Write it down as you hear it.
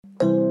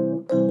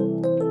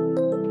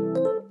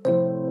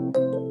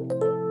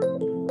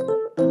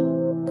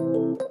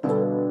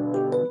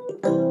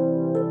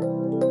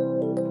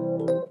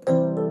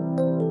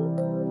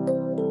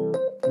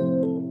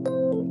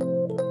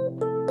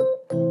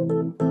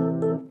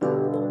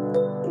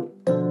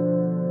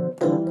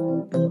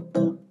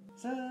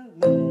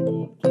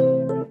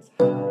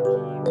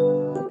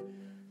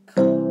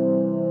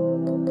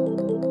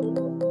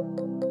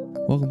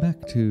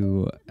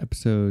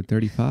episode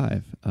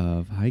 35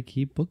 of High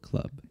Key Book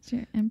Club. It's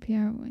your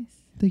NPR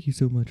voice. Thank you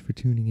so much for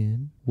tuning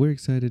in. We're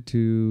excited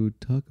to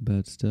talk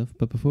about stuff,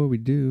 but before we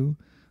do,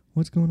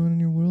 what's going on in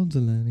your world,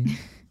 Zelani?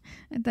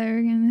 I thought you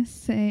were going to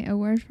say a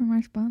word from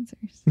our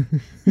sponsors.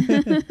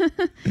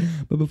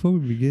 But before we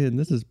begin,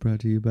 this is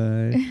brought to you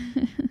by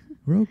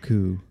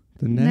Roku,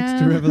 the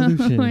next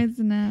revolution. No, it's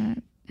not.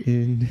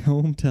 In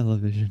home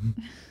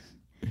television.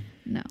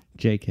 No.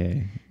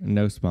 JK,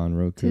 no spawn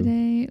Roku.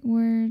 Today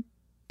we're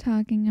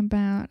talking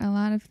about a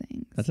lot of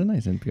things. That's a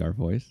nice NPR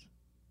voice.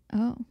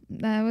 Oh,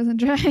 that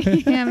wasn't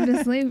trying. I'm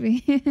just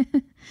sleepy.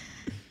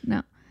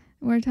 No,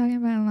 we're talking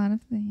about a lot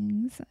of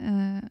things.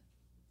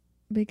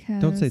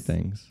 Because Don't say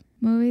things.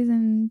 Movies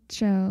and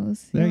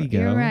shows. There you go.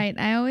 You're right.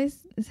 I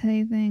always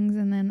say things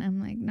and then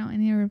I'm like, no, I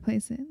need to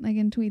replace it. Like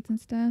in tweets and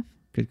stuff.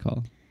 Good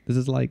call. This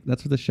is like,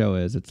 that's what the show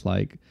is. It's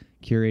like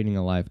curating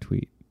a live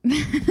tweet.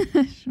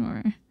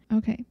 Sure.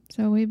 Okay.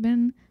 So we've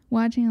been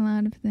watching a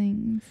lot of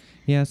things.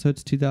 Yeah, so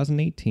it's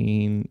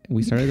 2018.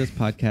 We started this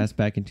podcast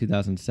back in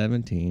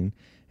 2017,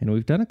 and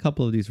we've done a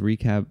couple of these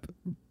recap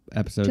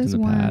episodes Just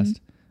in the one.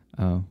 past.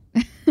 Oh,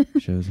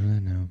 shows that I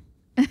know.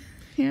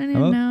 You don't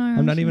even know.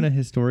 I'm not even a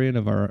historian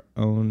of our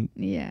own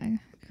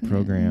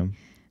program.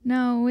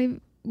 No,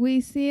 we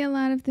see a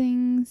lot of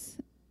things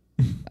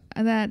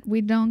that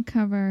we don't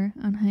cover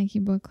on High Key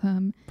Book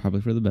Club.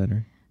 Probably for the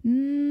better.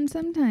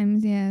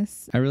 Sometimes,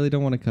 yes. I really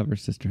don't want to cover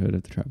Sisterhood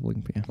of the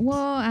Traveling Pants. Well,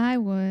 I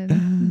would,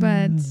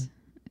 but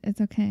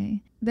it's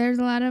okay. There's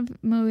a lot of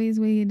movies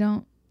we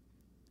don't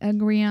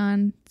agree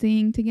on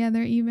seeing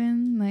together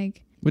even.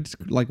 Like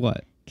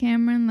what?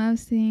 Cameron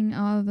loves seeing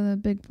all the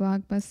big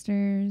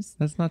blockbusters.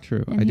 That's not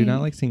true. And I do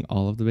not like seeing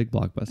all of the big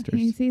blockbusters.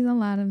 He sees a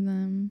lot of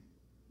them.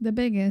 The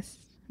biggest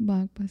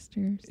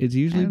blockbusters. It's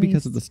usually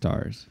because of the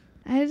stars.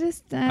 I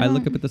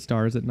look up at the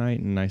stars at night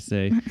and I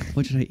say,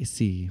 what should I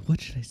see?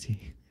 What should I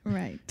see?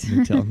 Right.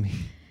 And they tell me.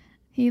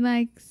 He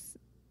likes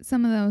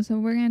some of those, so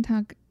we're going to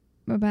talk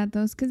about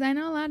those because I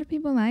know a lot of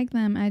people like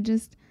them. I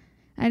just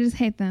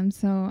hate them,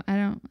 so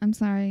I'm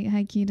sorry,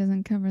 High Key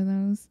doesn't cover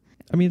those.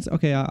 I mean, it's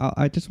okay.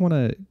 I just want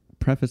to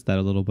preface that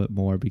a little bit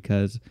more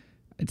because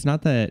it's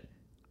not that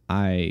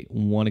I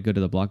want to go to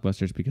the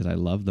blockbusters because I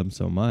love them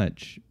so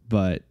much,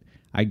 but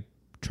I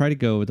try to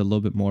go with a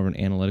little bit more of an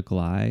analytical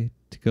eye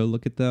to go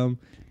look at them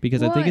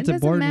because I think it's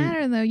important. It doesn't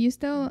matter though. You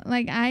still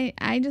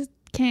I just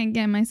can't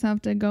get myself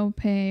to go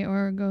pay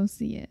or go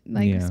see it.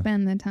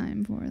 Spend the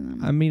time for them.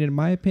 I mean, in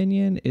my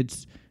opinion,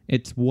 it's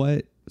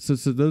what so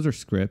those are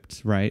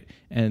scripts, right?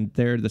 And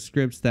they're the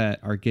scripts that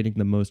are getting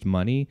the most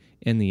money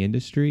in the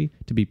industry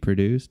to be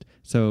produced.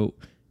 So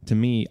to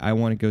me, I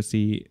want to go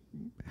see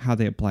how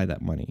they apply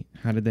that money.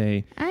 How do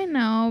they? I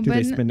know, but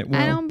they spend it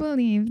well? I don't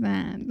believe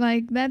that.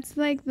 That's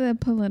like the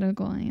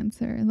political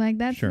answer.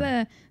 That's sure.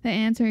 the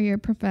answer your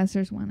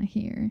professors want to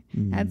hear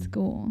at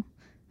school,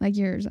 like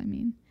yours. I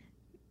mean,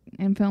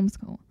 in film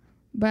school.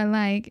 But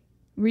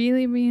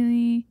really,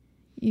 really,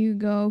 you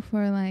go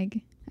for I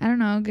don't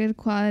know, good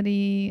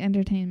quality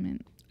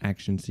entertainment,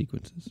 action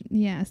sequences.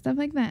 Yeah, stuff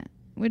like that,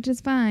 which is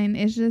fine.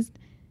 It's just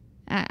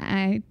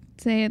I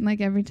say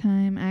it every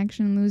time.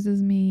 Action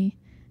loses me.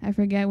 I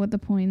forget what the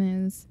point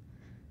is.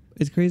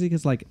 It's crazy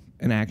because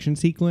an action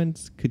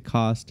sequence could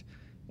cost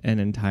an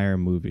entire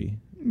movie.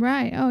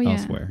 Right. Oh, yeah.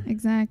 Elsewhere.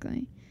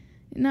 Exactly.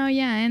 No,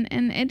 yeah.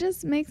 And it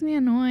just makes me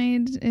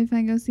annoyed if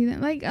I go see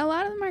them. A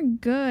lot of them are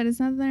good. It's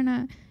not that they're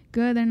not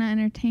good. They're not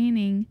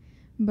entertaining.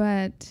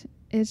 But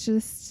it's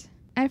just,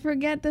 I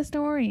forget the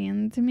story.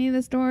 And to me,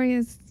 the story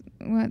is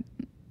what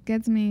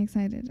gets me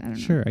excited. I don't know.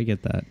 Sure, I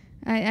get that.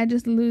 I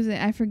just lose it.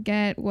 I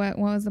forget what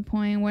was the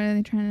point. What are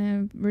they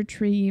trying to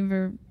retrieve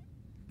or...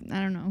 I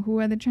don't know. Who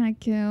are they trying to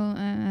kill?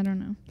 I don't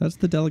know. That's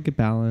the delicate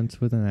balance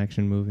with an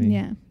action movie.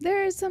 Yeah.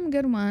 There are some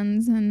good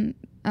ones and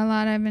a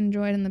lot I've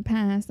enjoyed in the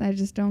past. I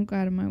just don't go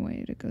out of my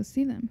way to go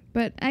see them.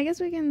 But I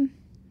guess we can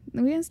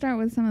start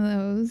with some of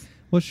those.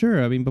 Well,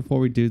 sure. I mean, before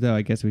we do, though,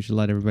 I guess we should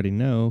let everybody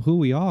know who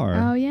we are.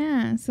 Oh,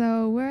 yeah.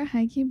 So we're a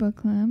High Key Book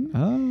Club.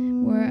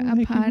 Oh. We're a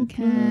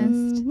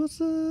podcast. What's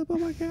up? Oh,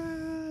 my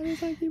God. It's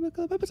High Key Book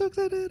Club. I'm so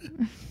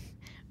excited.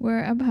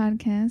 We're a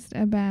podcast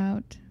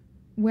about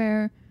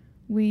where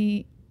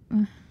we...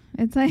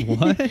 it's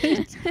what?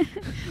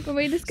 When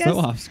we discuss so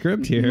off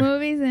script here.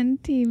 Movies and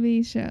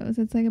TV shows.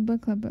 It's like a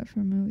book club, but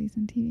for movies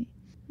and TV,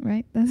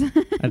 right? That's.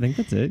 I think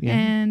that's it. Yeah.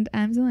 And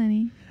I'm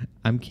Zelani.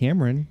 I'm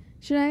Cameron.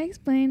 Should I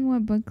explain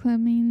what book club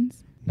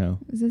means? No.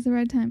 Is this the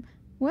right time?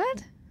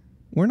 What?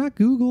 We're not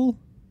Google.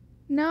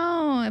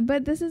 No,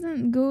 but this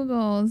isn't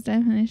Google's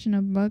definition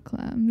of book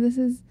club. This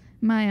is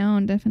my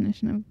own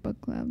definition of book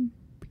club.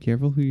 Be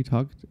careful who you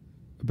talk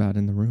about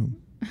in the room.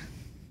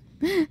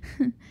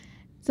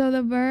 So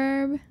the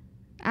verb,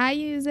 I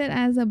use it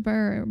as a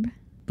verb.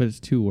 But it's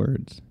 2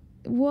 words.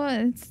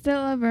 Well, it's still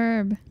a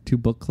verb. To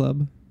book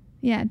club?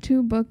 Yeah,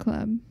 to book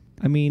club.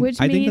 I mean,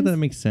 I think that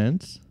makes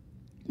sense.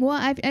 Well,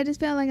 I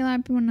just feel like a lot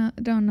of people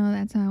don't know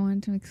that, so I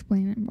wanted to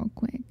explain it real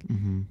quick.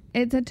 Mm-hmm.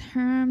 It's a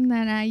term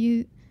that I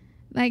use.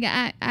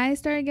 I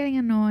started getting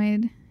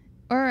annoyed,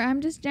 or I'm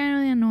just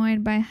generally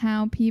annoyed by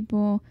how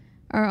people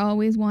are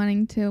always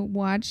wanting to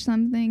watch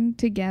something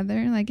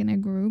together, like in a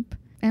group.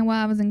 And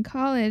while I was in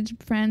college,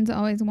 friends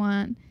always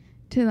want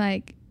to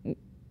like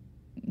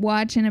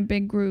watch in a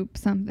big group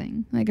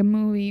something, like a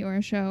movie or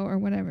a show or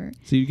whatever.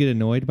 So you get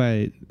annoyed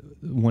by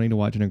wanting to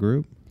watch in a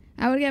group?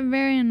 I would get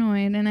very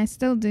annoyed, and I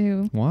still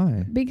do.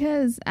 Why?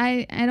 Because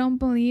I don't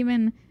believe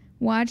in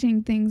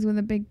watching things with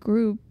a big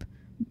group.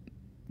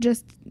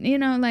 Just, you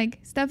know, like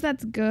stuff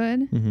that's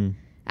good. Mm-hmm.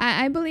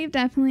 I believe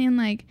definitely in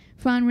like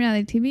fun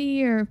reality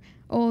TV or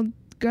old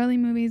girly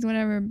movies,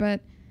 whatever,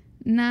 but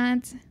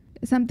not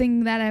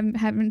something that I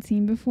haven't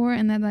seen before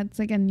and that's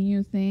like a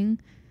new thing.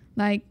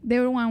 Like they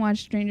would want to watch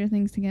Stranger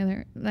Things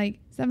together, like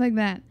stuff like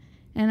that.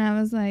 And I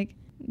was like,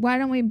 why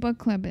don't we book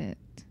club it?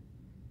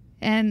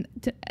 And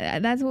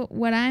that's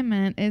what I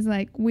meant is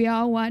like we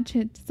all watch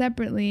it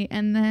separately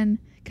and then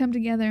come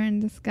together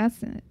and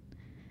discuss it,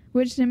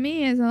 which to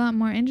me is a lot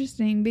more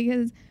interesting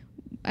because,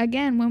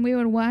 again, when we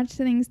would watch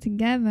things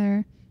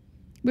together,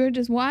 we would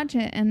just watch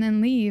it and then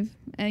leave,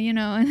 you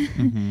know, and,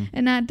 Mm-hmm.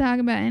 and not talk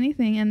about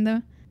anything. And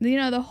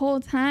the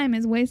whole time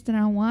is wasted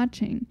on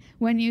watching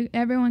when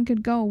everyone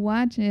could go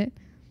watch it.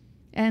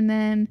 And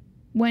then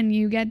when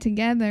you get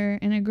together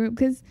in a group,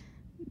 because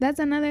that's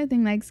another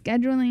thing, like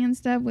scheduling and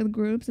stuff with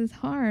groups is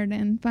hard,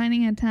 and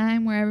finding a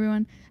time where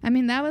everyone, I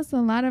mean, that was a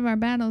lot of our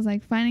battles,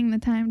 like finding the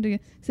time to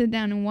sit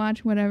down and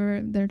watch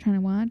whatever they're trying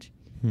to watch.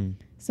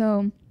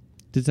 So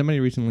Did somebody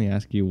recently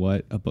ask you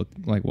what a book,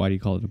 like why do you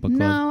call it a book club?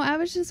 no, I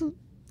was just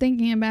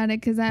thinking about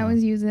it because I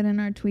always use it in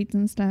our tweets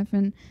and stuff,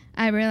 and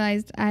I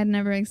realized I had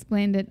never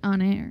explained it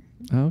on air.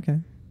 Oh,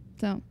 okay.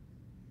 So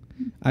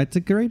It's a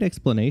great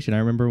explanation. I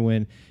remember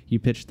when you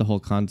pitched the whole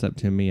concept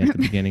to me at the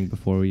beginning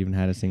before we even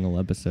had a single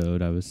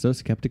episode. I was so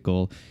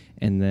skeptical.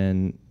 And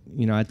then,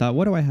 you know, I thought,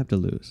 what do I have to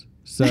lose?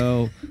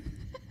 So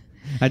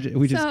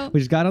we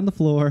just got on the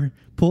floor,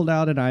 pulled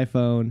out an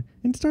iPhone,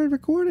 and started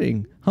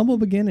recording. Humble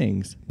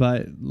beginnings.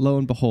 But lo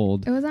and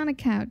behold, it was on a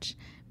couch.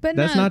 But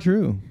that's no, not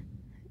true.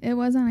 It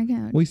was on a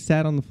couch. We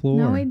sat on the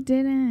floor. No, we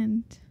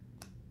didn't.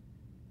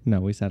 No,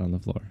 we sat on the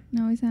floor.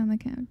 No, we sat on the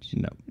couch.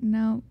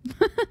 No.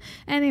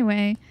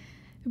 Anyway,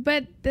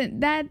 but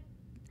that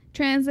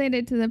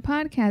translated to the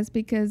podcast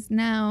because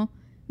now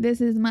this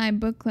is my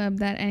book club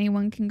that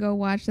anyone can go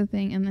watch the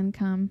thing and then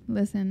come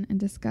listen and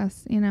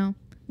discuss, you know,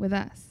 with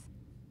us.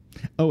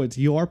 Oh, it's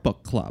your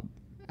book club.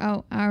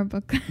 Oh, our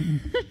book club.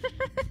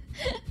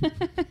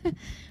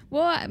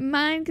 Well,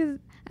 mine because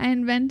I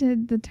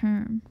invented the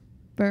term.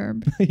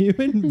 Verb. You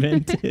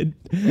invented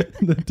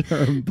the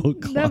term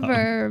book club. The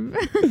verb.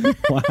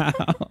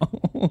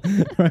 Wow.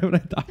 Right when I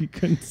thought you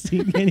couldn't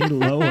sing any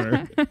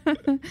lower.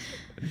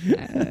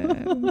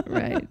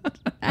 Right.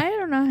 I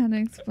don't know how to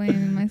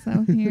explain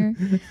myself here.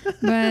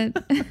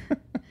 But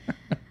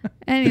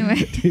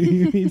anyway. Do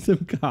you need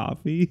some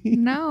coffee?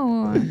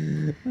 No.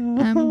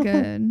 I'm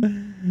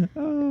good.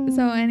 Oh.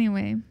 So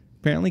anyway.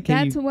 Apparently,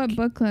 that's what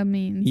book club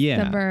means.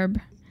 Yeah. The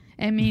verb.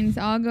 It means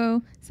I'll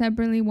go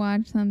separately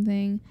watch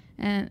something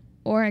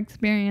or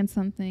experience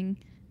something,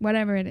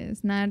 whatever it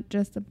is, not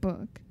just a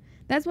book.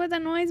 That's what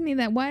annoys me.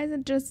 That why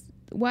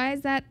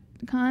is that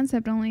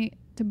concept only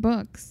to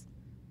books,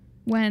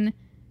 when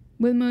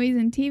with movies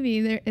and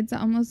TV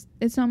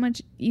it's so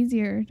much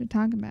easier to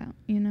talk about,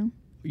 you know?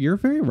 You're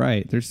very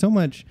right. There's so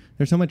much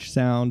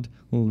sound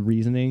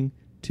reasoning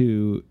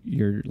to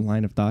your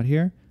line of thought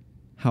here.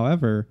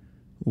 However,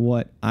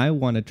 what I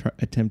want to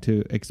attempt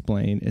to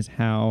explain is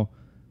how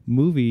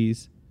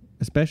movies,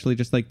 especially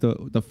just like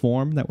the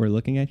form that we're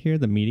looking at here,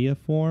 the media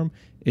form,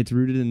 it's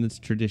rooted in this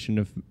tradition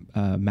of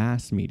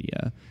mass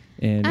media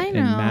and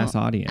mass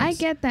audience. I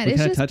get that. We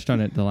It's kind of just touched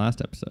on it the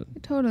last episode.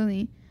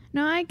 Totally.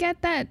 No, I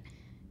get that.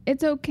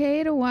 It's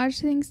okay to watch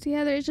things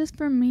together. It's just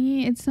for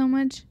me, it's so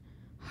much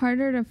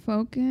harder to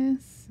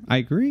focus. I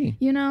agree.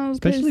 You know,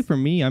 especially for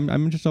me,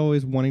 I'm just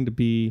always wanting to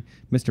be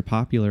Mr.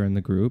 Popular in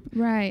the group,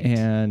 right?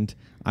 And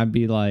I'd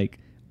be like,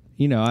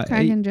 you know,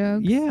 cracking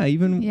jokes. Yeah,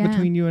 even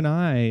between you and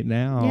I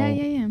now.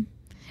 Yeah.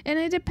 And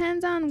it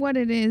depends on what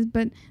it is,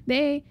 but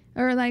they,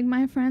 or like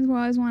my friends will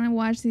always want to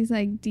watch these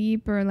like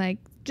deep or like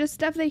just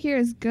stuff they hear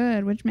is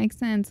good, which makes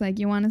sense. Like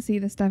you want to see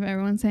the stuff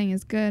everyone's saying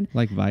is good.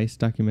 Like Vice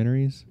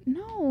documentaries?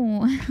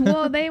 No.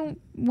 Well, they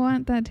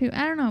want that too.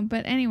 I don't know.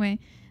 But anyway,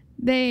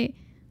 they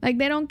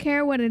don't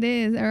care what it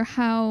is or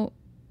how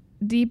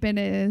deep it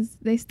is.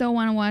 They still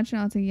want to watch it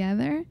all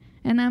together.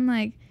 And I'm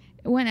like,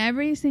 when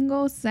every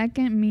single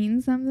second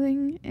means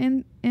something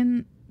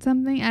in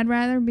something, I'd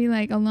rather be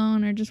like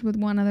alone or just with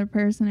one other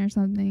person or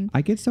something.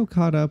 I get so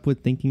caught up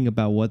with thinking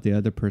about what the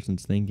other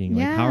person's thinking.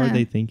 Like, how are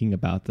they thinking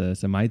about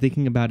this? Am I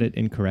thinking about it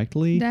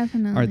incorrectly?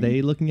 Definitely. Are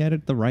they looking at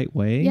it the right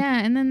way? Yeah,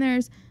 and then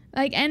there's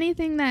like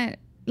anything that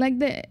like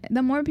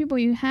the more people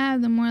you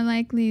have, the more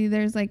likely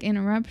there's like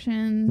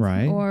interruptions,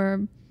 right?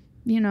 Or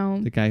you know,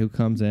 the guy who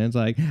comes in is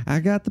like, I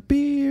got the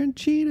beer and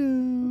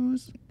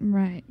Cheetos.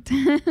 Right.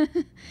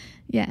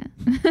 Yeah.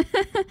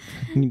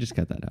 You just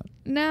cut that out.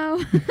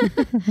 No,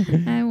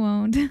 I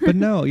won't. But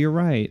no, you're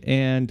right.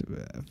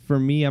 And for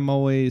me, I'm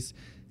always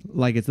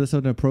like, is this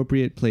an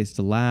appropriate place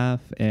to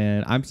laugh?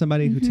 And I'm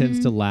somebody who tends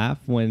to laugh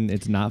when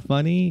it's not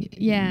funny.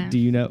 Yeah. Do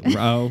you know?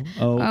 Oh,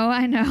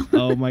 I know.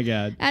 oh my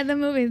God. At the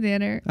movie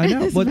theater. I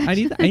know, but I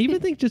even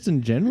think just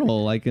in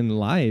general, like in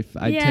life,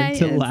 I tend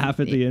to laugh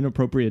at the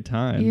inappropriate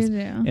times. You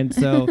do. And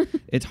so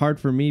it's hard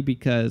for me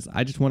because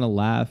I just want to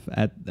laugh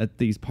at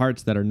these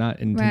parts that are not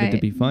intended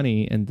to be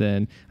funny, and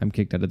then I'm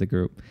kicked out of the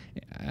group.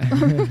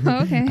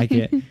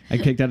 Okay. I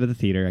kicked out of the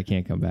theater. I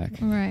can't come back.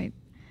 Right.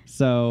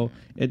 So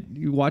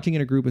watching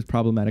in a group is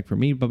problematic for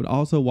me, but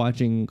also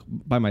watching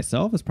by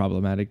myself is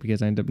problematic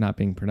because I end up not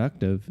being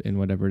productive in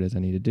whatever it is I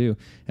need to do.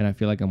 And I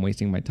feel like I'm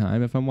wasting my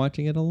time if I'm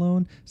watching it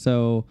alone.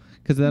 So,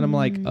 because then I'm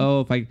like,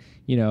 oh,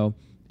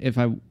 if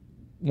I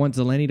want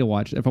Zeleny to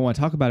watch, if I want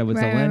to talk about it with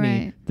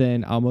Zeleny,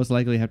 then I'll most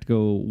likely have to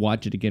go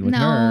watch it again with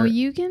her. No,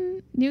 you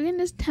can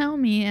just tell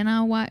me and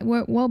I'll watch.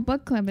 We'll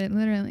book club it,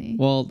 literally.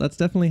 Well, that's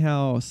definitely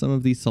how some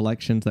of these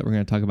selections that we're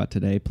going to talk about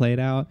today played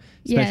out,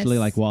 especially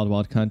like Wild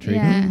Wild Country.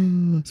 Yeah.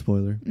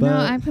 Spoiler. But no,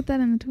 I put that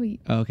in the tweet.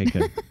 Oh, okay,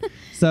 good.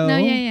 So no,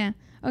 yeah.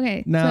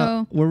 Okay,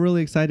 now we're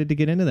really excited to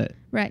get into that.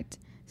 Right.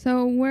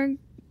 So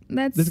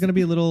this is going to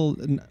be a little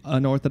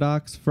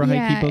unorthodox for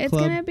High Book Club. It's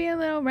going to be a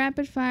little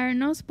rapid fire.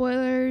 No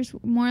spoilers.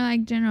 More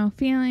like general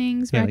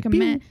feelings. Yeah,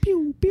 recommend. Like,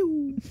 pew,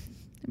 pew, pew.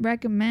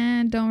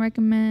 Recommend. Don't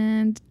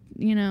recommend.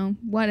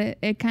 What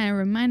it kind of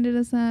reminded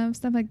us of.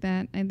 Stuff like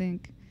that, I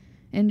think,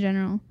 in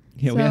general.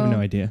 Yeah, we have no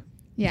idea.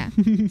 Yeah.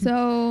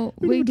 So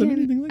we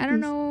can. I don't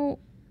know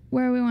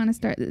where we want to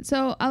start.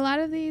 So a lot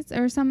of these,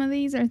 or some of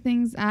these, are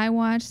things I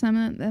watch. Some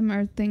of them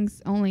are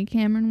things only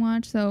Cameron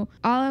watched. So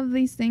all of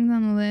these things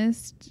on the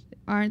list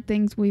aren't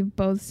things we've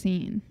both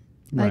seen.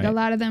 Like a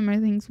lot of them are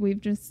things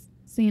we've just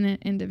seen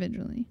it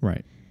individually.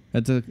 Right.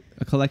 It's a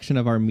collection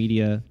of our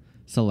media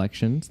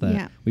selections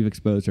that we've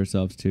exposed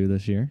ourselves to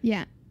this year.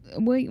 Yeah.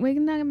 We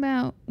can talk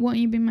about Won't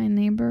You Be My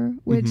Neighbor,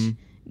 which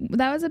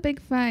that was a big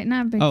fight.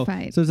 Not a big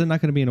fight. So is it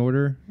not going to be in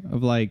order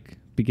of like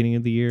beginning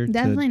of the year?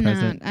 Definitely to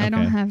present? Not. I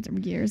don't have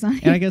years on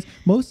it. And I guess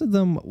most of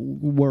them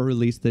were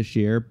released this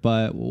year,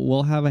 but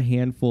we'll have a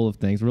handful of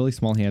things, really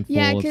small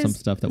handful of some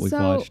stuff that we've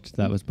watched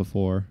that was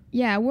before.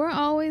 Yeah,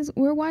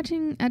 we're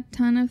watching a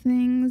ton of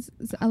things,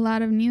 a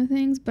lot of new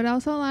things, but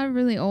also a lot of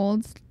really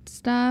old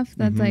stuff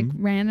that's like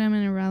random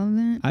and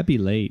irrelevant. I'd be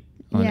late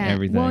on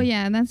everything. Well,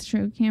 yeah, that's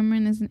true.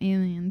 Cameron is an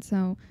alien,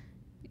 so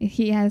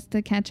he has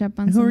to catch up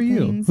on some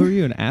things. Who are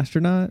you? An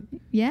astronaut?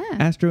 Yeah.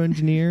 Astro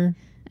engineer?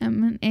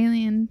 I'm an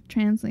alien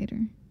translator.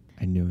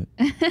 I knew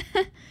it.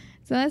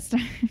 So let's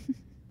start.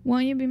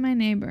 Won't You Be My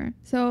Neighbor?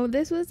 So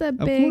this was a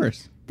big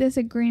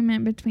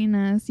disagreement between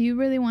us. You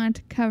really wanted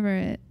to cover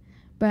it,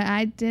 but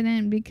I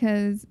didn't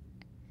because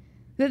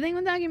the thing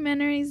with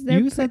documentaries,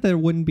 you said there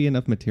wouldn't be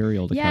enough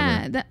material to cover.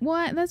 Yeah,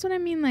 that's what I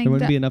mean. Like there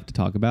wouldn't be enough to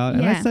talk about,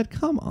 and I said,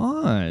 "Come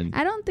on."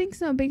 I don't think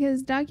so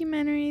because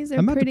documentaries are.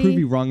 I'm about to prove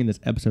you wrong in this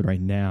episode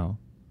right now.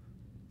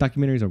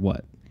 Documentaries are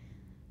what?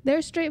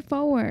 They're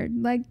straightforward.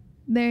 Like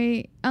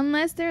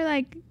unless they're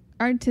like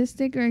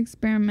artistic or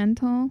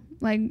experimental.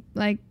 Like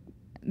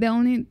the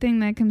only thing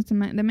that comes to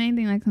mind, the main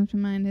thing that comes to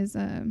mind is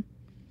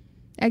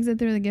Exit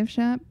Through the Gift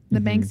Shop, the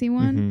Banksy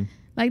one.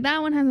 Like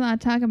that one has a lot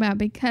to talk about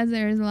because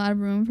there is a lot of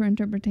room for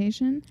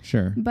interpretation.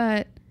 Sure.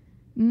 But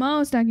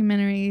most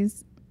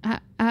documentaries,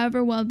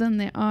 however well done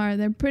they are,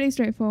 they're pretty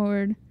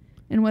straightforward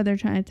in what they're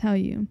trying to tell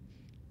you.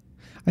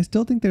 I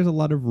still think there's a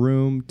lot of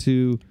room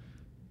to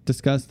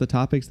discuss the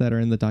topics that are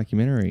in the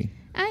documentary.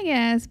 I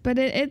guess, but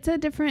it's a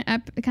different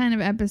kind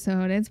of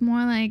episode. It's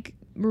more like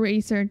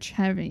research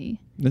heavy.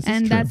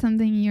 And that's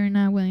something you're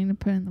not willing to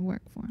put in the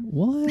work for.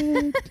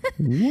 What?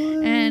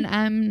 What?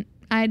 And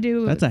I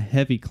do. That's a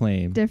heavy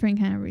claim. Different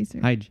kind of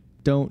research. I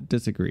don't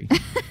disagree.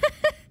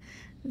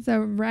 It's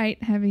a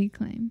heavy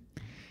claim.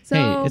 So,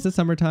 hey, it's the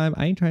summertime.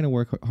 I ain't trying to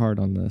work hard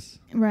on this.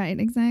 Right,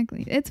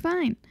 exactly. It's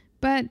fine.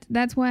 But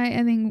that's why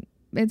I think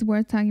it's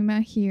worth talking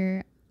about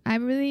here.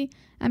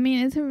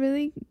 It's a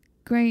really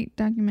great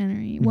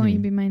documentary. Won't You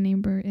Be My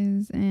Neighbor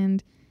is,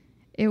 and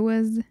it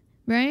was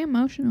very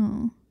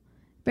emotional,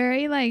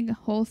 very like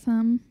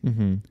wholesome,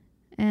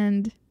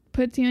 and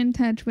puts you in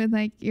touch with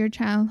like your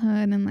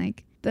childhood and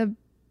like the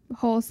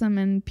wholesome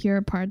and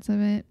pure parts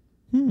of it,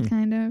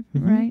 kind of,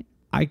 right?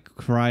 I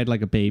cried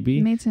like a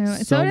baby. Me too.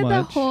 So did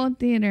the whole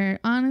theater.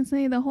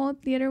 Honestly, the whole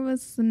theater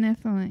was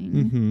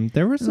sniffling.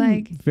 There were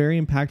some very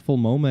impactful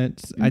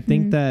moments. I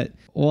think that,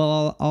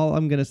 all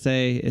I'm going to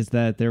say is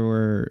that there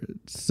were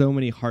so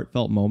many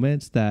heartfelt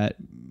moments that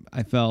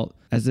I felt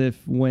as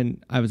if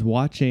when I was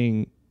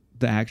watching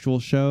the actual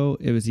show,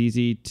 it was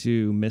easy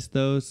to miss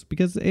those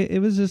because it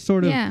was just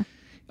sort of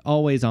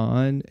always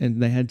on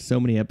and they had so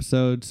many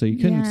episodes, so you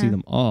couldn't see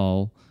them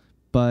all.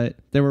 But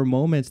there were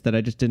moments that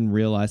I just didn't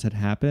realize had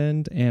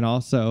happened, and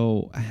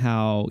also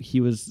how he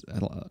was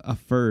a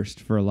first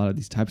for a lot of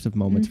these types of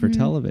moments for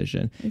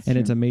television.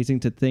 It's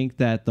amazing to think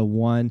that the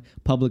one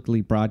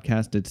publicly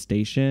broadcasted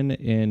station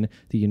in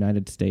the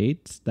United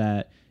States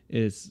that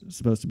is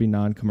supposed to be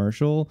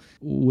non-commercial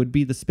would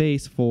be the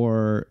space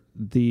for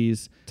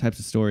these types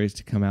of stories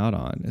to come out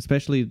on,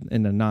 especially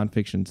in a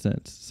nonfiction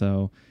sense.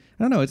 So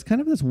I don't know. It's kind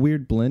of this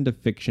weird blend of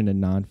fiction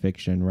and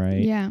nonfiction,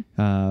 right? Yeah.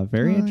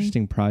 Very Totally.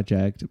 interesting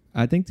project.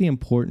 I think the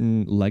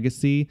important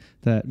legacy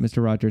that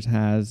Mr. Rogers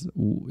has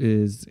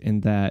is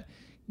in that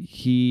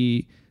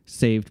he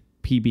saved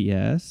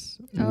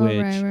PBS, Oh,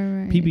 which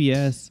right.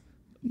 PBS,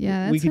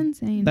 Yeah, we that's could-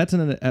 insane. that's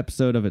an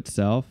episode of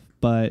itself,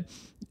 but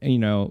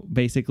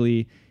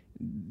basically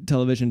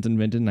television's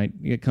invented.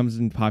 It comes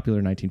in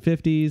popular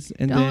 1950s,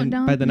 and then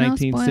by the no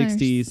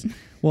 1960s, spoilers.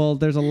 well,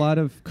 there's a lot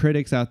of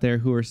critics out there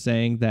who are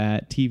saying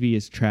that TV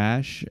is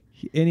trash.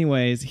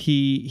 Anyways,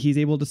 he's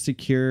able to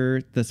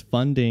secure this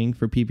funding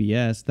for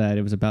PBS that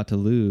it was about to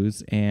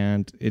lose,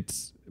 and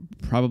it's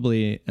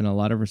probably in a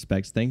lot of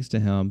respects thanks to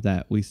him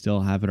that we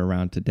still have it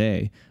around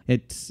today.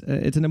 It's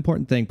an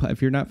important thing.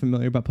 If you're not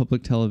familiar about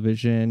public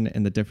television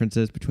and the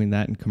differences between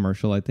that and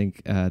commercial, I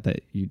think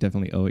that you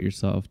definitely owe it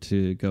yourself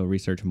to go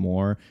research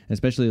more,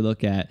 especially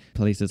look at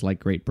places like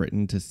Great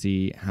Britain to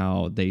see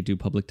how they do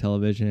public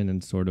television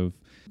and sort of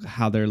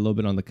how they're a little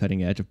bit on the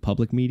cutting edge of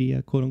public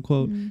media, quote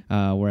unquote,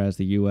 whereas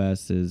the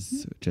U.S.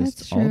 is just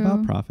That's all about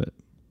true. profit.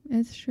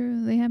 It's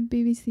true. They have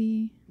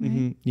BBC, right?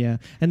 Mhm, yeah.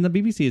 And the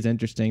BBC is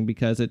interesting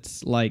because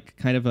it's like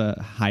kind of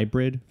a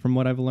hybrid from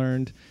what I've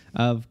learned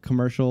of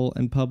commercial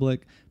and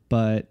public,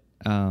 but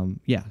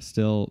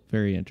still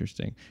very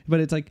interesting.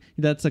 But it's like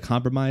that's a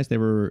compromise they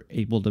were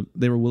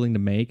willing to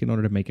make in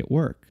order to make it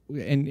work.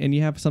 And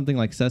you have something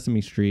like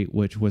Sesame Street,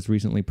 which was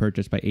recently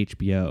purchased by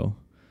HBO.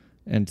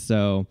 And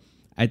so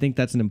I think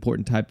that's an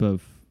important type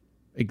of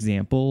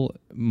example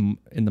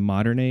in the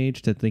modern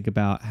age to think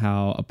about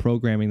how a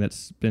programming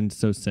that's been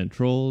so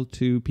central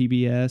to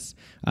PBS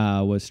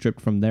was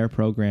stripped from their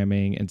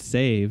programming and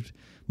saved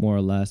more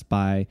or less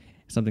by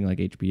something like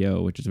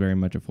HBO, which is very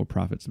much a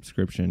for-profit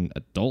subscription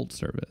adult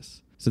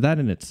service. So that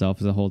in itself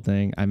is a whole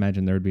thing. I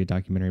imagine there would be a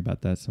documentary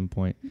about that at some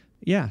point.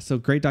 Yeah, so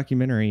great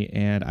documentary,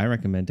 and I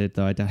recommend it,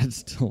 though I doubt it's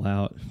still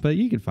out. But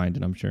you could find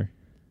it, I'm sure.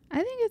 I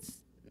think it's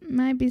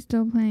might be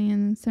still playing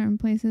in certain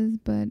places,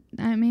 but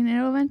I mean,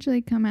 it'll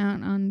eventually come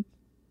out on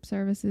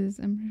services,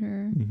 I'm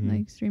sure,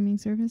 like streaming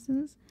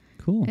services.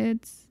 Cool.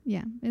 It's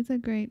a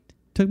great.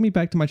 Took me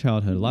back to my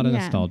childhood. A lot of Yeah,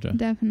 nostalgia.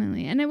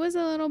 Definitely. And it was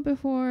a little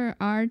before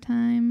our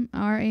time,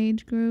 our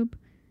age group.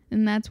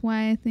 And that's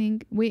why I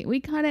think we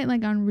caught it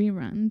like on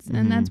reruns.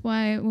 And that's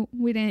why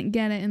we didn't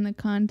get it in the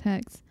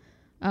context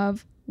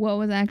of what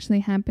was actually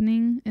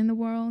happening in the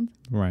world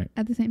Right.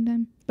 at the same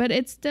time. But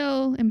it's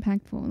still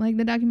impactful. Like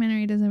the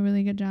documentary does a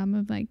really good job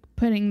of like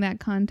putting that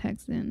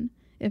context in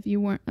if you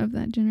weren't of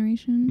that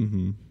generation.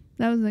 Mm-hmm.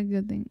 That was a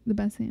good thing, the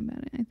best thing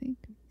about it, I think.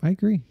 I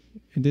agree.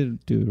 It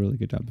did do a really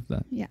good job of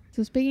that. Yeah.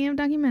 So speaking of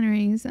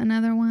documentaries,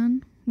 another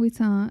one we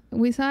saw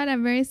it at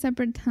very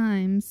separate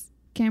times.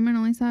 Cameron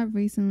only saw it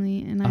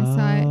recently, and I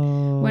saw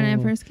it when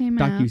it first came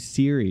out.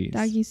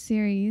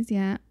 Docu-series,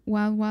 yeah.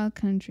 Wild Wild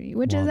Country,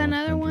 which Wild is Wild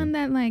another Country. one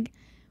that, like,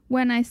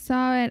 when I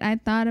saw it, I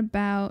thought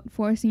about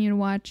forcing you to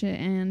watch it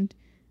and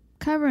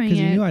covering it.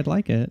 Because you knew I'd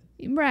like it.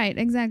 Right,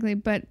 exactly.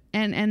 But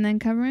and then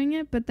covering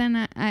it, but then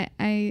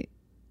I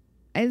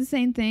it's the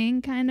same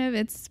thing, kind of.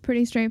 It's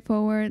pretty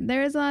straightforward.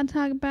 There is a lot to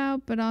talk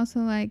about, but also,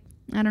 like,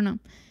 I don't know.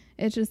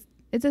 It's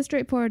a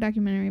straightforward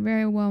documentary,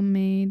 very well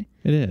made.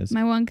 It is.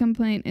 My one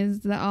complaint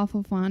is the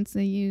awful fonts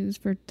they use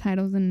for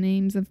titles and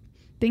names of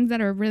things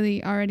that are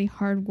really already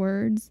hard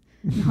words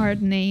and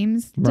hard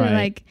names to Right.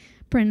 like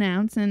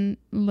pronounce and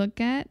look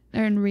at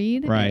and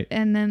read. Right.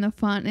 And then the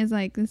font is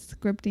like this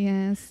scripty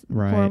ass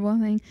Right. horrible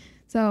thing.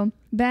 So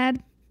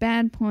bad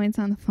points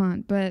on the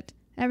font, but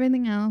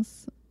everything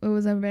else, it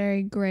was a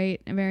very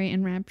great, very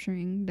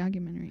enrapturing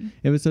documentary.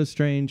 It was so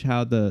strange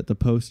how the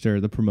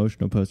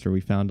promotional poster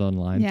we found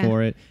online Yeah.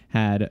 for it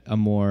had a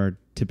more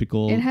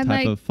typical It had,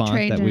 type like, of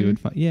font that we would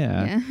find.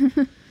 Yeah.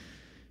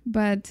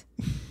 But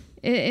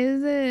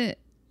if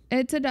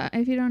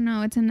you don't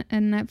know, it's a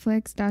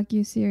Netflix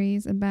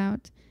docu-series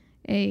about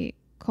a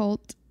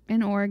cult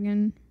in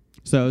Oregon.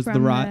 So it was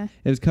From it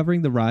was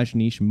covering the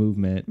Rajneesh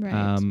movement,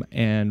 Right.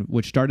 and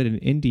which started in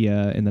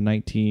India in the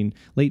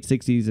late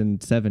 60s and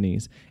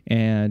 70s,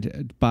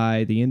 and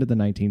by the end of the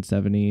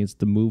 1970s,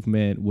 the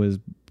movement was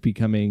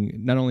becoming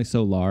not only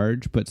so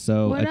large but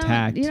so Well,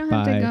 attacked you don't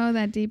have to by go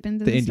that deep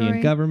into the the Indian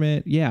story.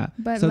 government. Yeah.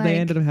 But so they like-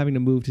 ended up having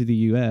to move to the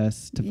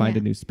U.S. to find a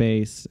Yeah. new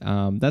space.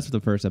 That's what the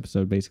first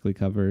episode basically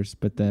covers.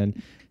 But then,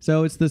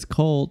 so it's this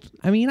cult.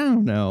 I mean, I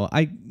don't know.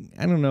 I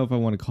don't know if I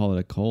want to call it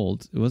a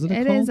cult. Was it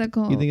a It cult? is a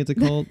cult. You think it's a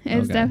cult?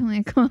 It's Okay. definitely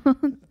a cult.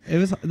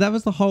 That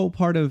was the whole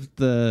part of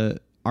the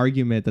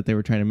argument that they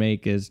were trying to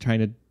make, is trying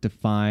to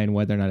define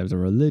whether or not it was a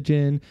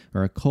religion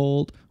or a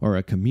cult or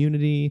a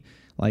community.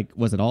 Like,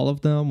 was it all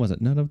of them? Was it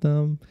none of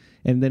them?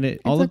 And then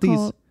all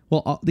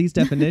these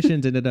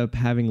definitions ended up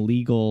having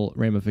legal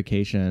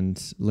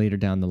ramifications later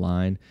down the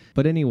line.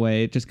 But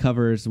anyway, it just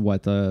covers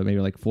maybe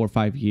like 4 or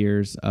 5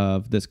 years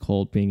of this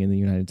cult being in the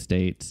United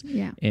States,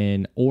 Yeah.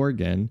 in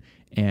Oregon,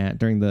 and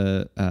during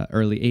the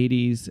early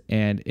 80s.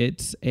 And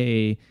it's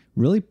a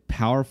really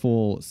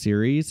powerful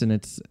series, and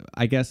it's,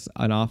 I guess,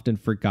 an often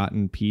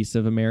forgotten piece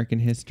of American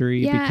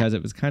history Yeah. because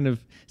it was kind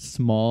of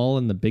small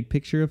in the big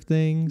picture of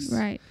things.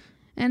 Right.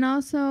 And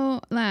also,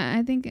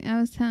 I think I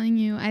was telling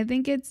you, I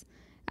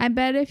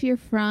bet if you're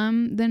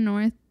from the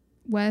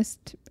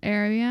Northwest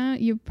area,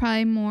 you're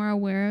probably more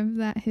aware of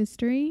that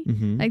history.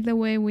 Mm-hmm. Like the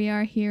way we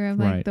are here of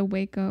like Right. the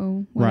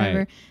Waco, whatever.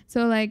 Right.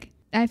 So like,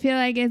 I feel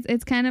like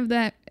it's kind of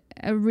that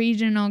a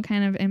regional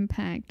kind of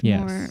impact Yes.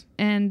 more.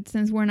 And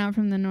since we're not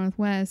from the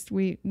Northwest,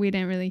 we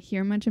didn't really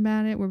hear much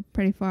about it. We're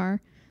pretty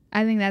far.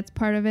 I think that's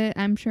part of it.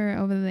 I'm sure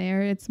over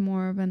there it's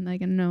more of a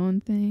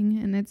known thing,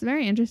 and it's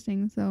very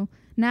interesting. So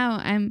now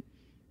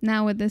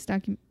with this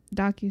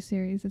docu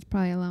series, it's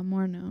probably a lot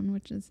more known,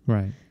 which is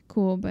Right.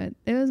 cool. But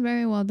it was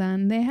very well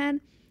done. They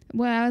had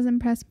what I was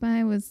impressed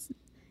by was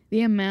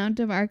the amount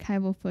of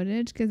archival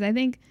footage, because I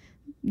think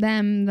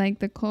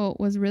the cult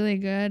was really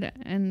good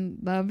and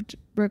loved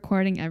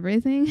recording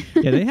everything.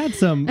 Yeah, they had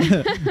some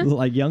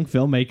like young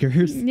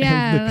filmmakers.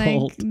 Yeah, in the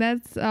cult,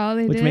 that's all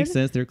they which did. makes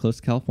sense. They're close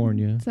to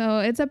California. So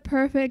it's a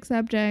perfect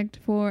subject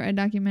for a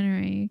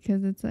documentary,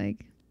 because it's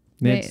like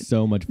They had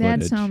so much they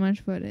had footage. so much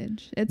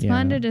footage. It's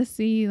fun Yeah. to just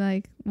see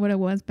like what it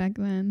was back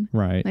then,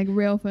 Right. like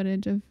real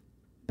footage of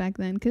back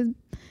then, because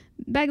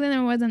back then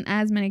there wasn't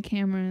as many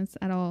cameras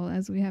at all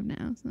as we have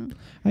now. So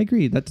I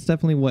agree. That's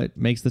definitely what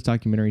makes this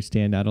documentary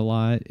stand out a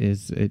lot.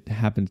 Is it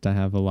happens to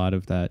have a lot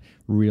of that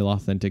real,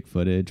 authentic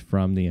footage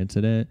from the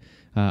incident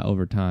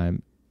over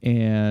time.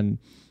 And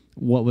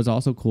what was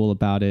also cool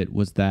about it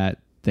was that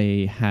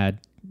they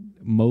had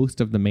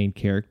most of the main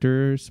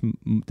characters,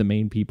 the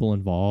main people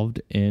involved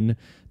in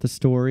the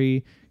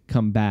story,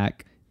 come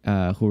back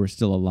who are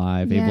still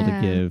alive, able to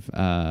Yeah. give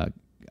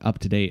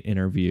up-to-date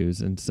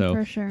interviews. And so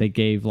for sure. they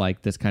gave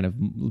like this kind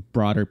of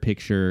broader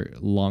picture,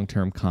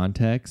 long-term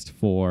context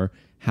for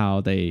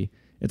how they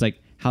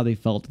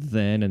felt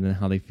then and then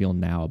how they feel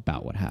now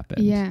about what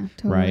happened. Yeah,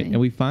 totally. Right. And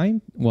we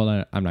find, well,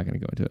 I'm not going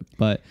to go into it,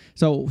 but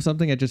so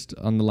something I just,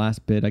 on the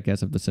last bit, I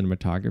guess, of the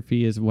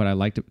cinematography is what I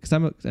liked, because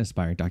I'm an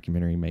aspiring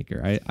documentary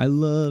maker. I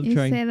love you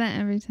trying. say that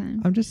every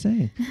time. I'm just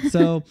saying.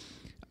 So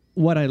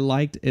what I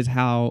liked is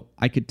how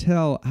I could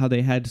tell how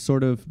they had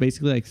sort of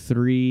basically like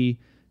three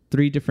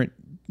different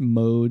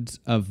modes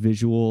of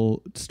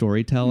visual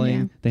storytelling.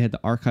 Yeah. They had the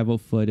archival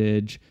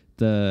footage,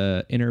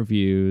 the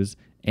interviews,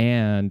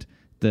 and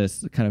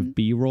this kind of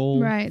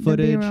B-roll Right, the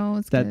footage B-roll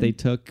was that good. they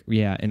took,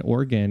 in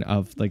Oregon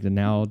of like the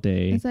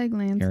nowadays It's like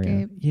area.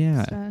 landscape.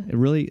 Yeah, stuff. it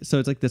really. So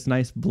it's like this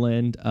nice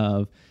blend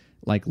of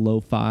like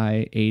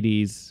lo-fi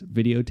 80s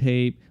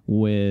videotape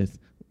with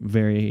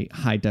very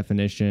high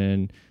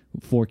definition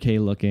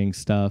 4K looking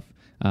stuff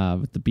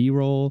with the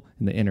B-roll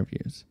and the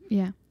interviews.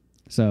 Yeah.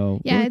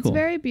 So Yeah, really it's cool.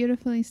 very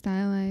beautifully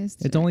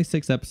stylized. It's only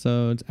 6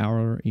 episodes,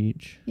 hour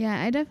each.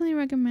 Yeah, I definitely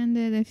recommend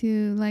it if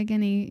you like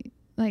any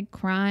like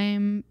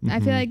crime. I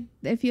feel Mhm. like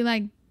if you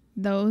like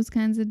those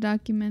kinds of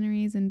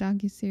documentaries and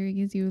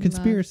docuseries, you would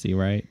Conspiracy,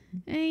 right?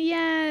 love.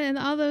 Yeah, and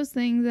all those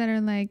things that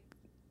are like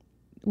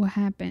what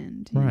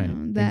happened. You Right.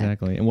 know, that,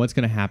 Exactly. And what's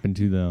going to happen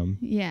to them?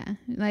 Yeah,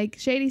 like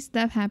shady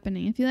stuff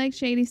happening. If you like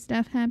shady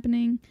stuff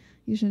happening,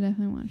 you should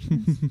definitely watch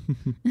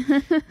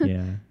this.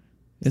 Yeah.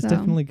 It's So-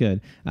 definitely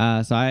good.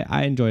 So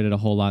I enjoyed it a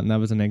whole lot, and that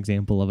was an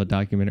example of a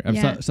documentary of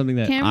Yeah. something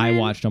that I Cameron-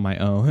 watched on my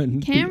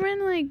own. Cameron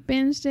like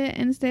binged it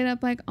and stayed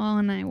up like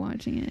all night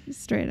watching it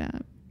straight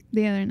up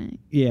the other night.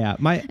 Yeah,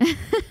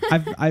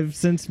 I've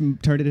since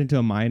turned it into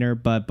a minor,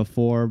 but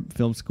before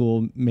film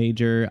school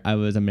major, I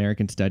was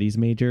American Studies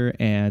major,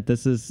 and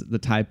this is the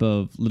type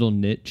of little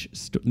niche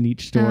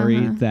story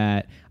Uh-huh.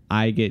 that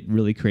I get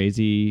really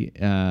crazy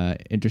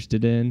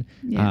interested in.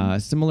 Yeah.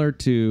 Similar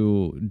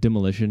to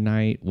Demolition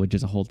Night, which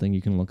is a whole thing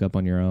you can look up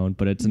on your own,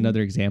 but it's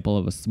another example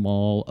of a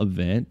small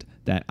event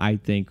that I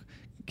think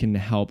can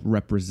help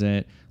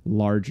represent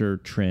larger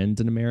trends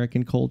in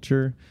American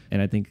culture.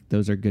 And I think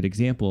those are good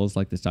examples,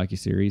 like this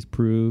docuseries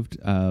proved,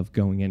 of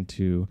going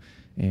into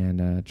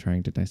and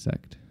trying to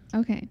dissect.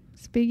 Okay,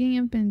 speaking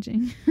of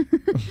binging,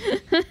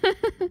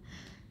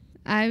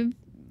 I've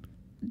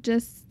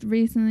just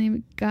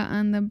recently got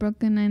on the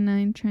Brooklyn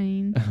Nine-Nine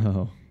train.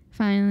 Oh,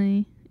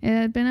 Finally, it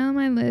had been on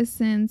my list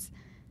since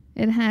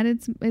it had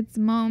its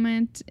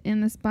moment in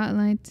the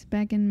spotlight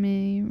back in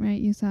May. Right,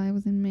 you saw it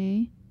was in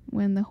May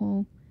when the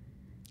whole.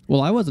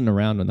 well, I wasn't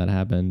around when that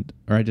happened,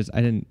 or I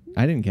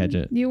didn't catch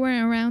it. You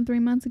weren't around 3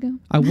 months ago.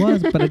 I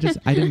was, but I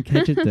didn't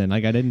catch it then.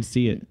 Like I didn't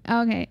see it.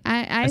 Okay,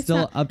 I saw,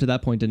 still up to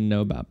that point didn't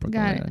know about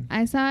Brooklyn got it. Nine-Nine.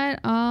 I saw it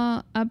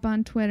all up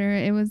on Twitter.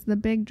 It was the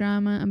big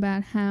drama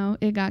about how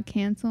it got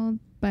canceled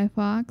by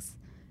Fox,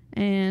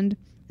 and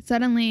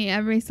suddenly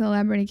every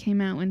celebrity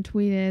came out and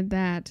tweeted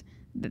that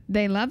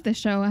they love the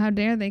show. How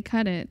dare they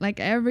cut it? Like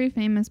every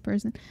famous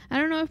person. I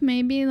don't know if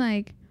maybe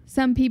like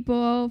some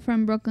people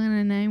from Brooklyn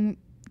Nine-Nine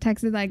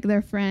texted like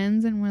their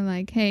friends and were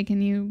like, "Hey,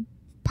 can you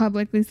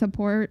publicly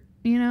support?"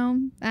 You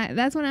know,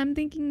 that's what I'm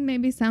thinking.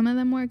 Maybe some of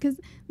them were, because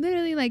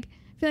literally, like,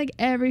 I feel like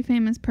every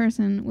famous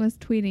person was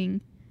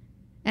tweeting,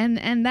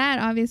 and that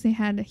obviously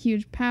had a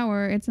huge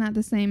power. It's not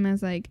the same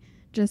as like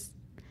just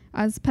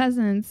us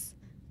peasants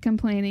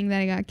complaining that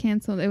it got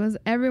canceled. It was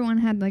everyone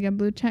had like a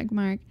blue check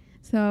mark.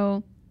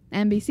 So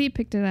NBC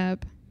picked it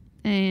up,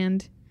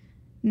 and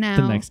now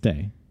The next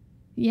day.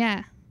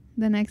 yeah,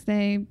 the next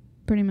day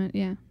pretty much,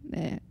 yeah.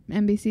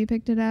 NBC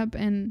picked it up,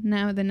 and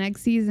now the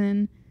next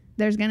season,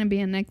 there's going to be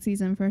a next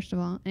season, first of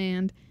all,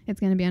 and it's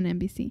going to be on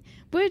NBC.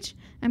 Which,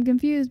 I'm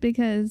confused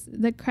because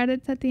the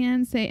credits at the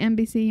end say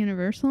NBC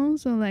Universal,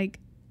 so, like,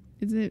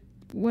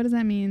 what does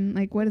that mean?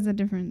 Like, what is the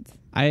difference?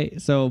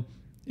 So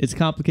it's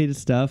complicated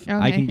stuff. Okay.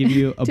 I can give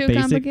you a Too basic.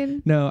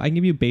 complicated? No, I can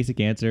give you a basic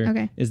answer.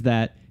 Okay. Is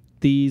that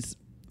it's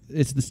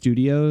the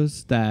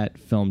studios that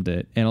filmed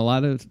it, and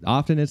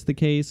often it's the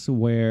case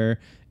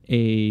where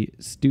a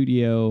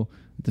studio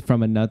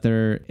from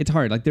another, it's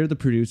hard, like they're the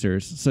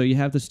producers, so you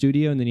have the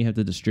studio and then you have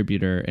the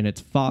distributor, and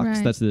it's Fox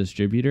Right. that's the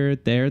distributor.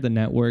 They're the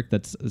network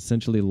that's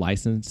essentially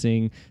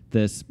licensing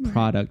this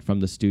product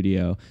from the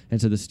studio, and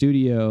so the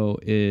studio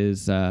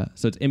is so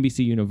it's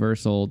NBC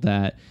Universal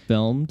that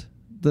filmed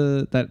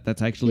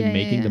that's actually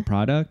making the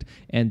product,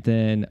 and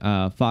then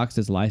Fox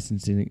is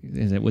licensing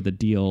it with a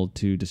deal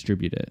to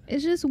distribute it.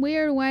 It's just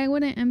weird. Why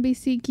wouldn't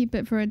NBC keep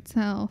it for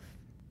itself?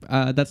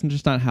 That's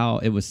just not how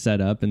it was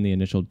set up in the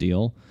initial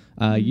deal.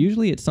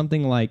 Usually it's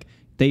something like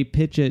they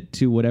pitch it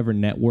to whatever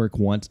network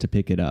wants to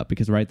pick it up,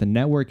 because the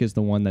network is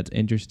the one that's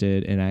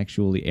interested in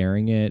actually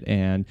airing it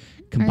and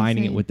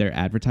combining it with their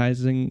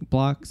advertising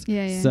blocks.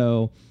 Yeah.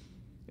 So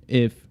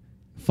if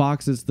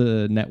Fox is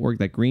the network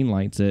that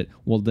greenlights it,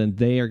 well, then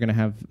they're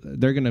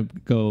gonna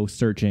go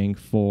searching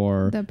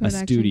for a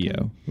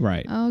studio,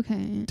 right?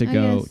 Okay.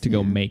 To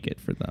go make it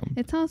for them.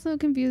 It's also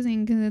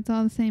confusing because it's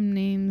all the same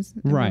names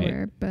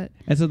everywhere, but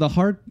and so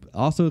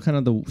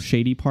the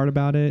shady part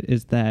about it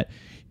is that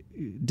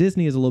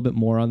Disney is a little bit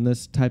more on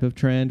this type of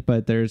trend,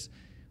 but there's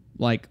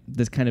like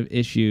this kind of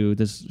issue,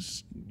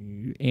 this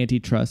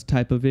antitrust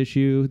type of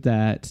issue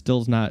that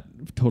still's not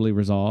totally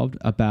resolved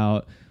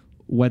about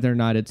whether or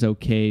not it's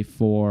okay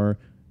for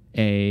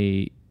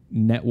a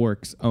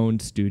network's own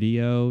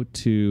studio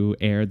to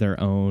air their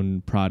own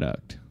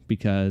product,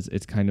 because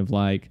it's kind of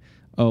like,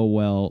 oh,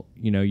 well,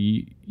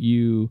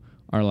 you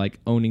are like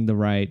owning the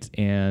rights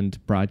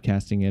and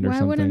broadcasting it or something.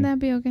 Why wouldn't that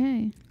be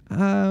okay? I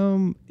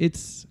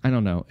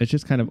don't know. It's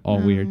just kind of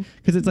all weird,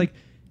 because it's like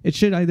it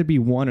should either be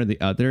one or the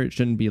other. It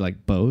shouldn't be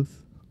like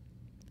both.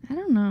 I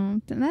don't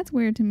know. That's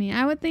weird to me.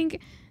 I would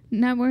think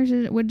networks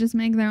would just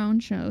make their own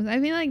shows. I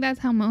feel like that's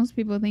how most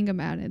people think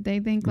about it. They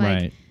think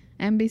like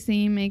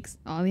NBC makes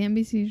all the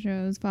NBC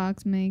shows,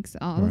 Fox makes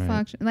all the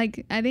Fox.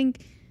 Like, I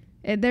think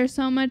there's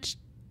so much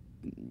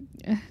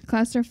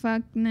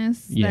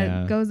clusterfuckness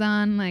that goes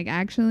on, like,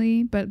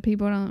 actually, but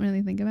people don't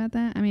really think about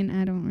that. I mean,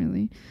 I don't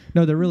really.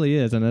 No, there really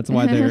is, and that's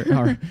why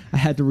I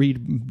had to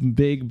read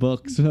big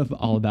books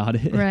all about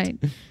it. Right.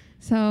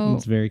 So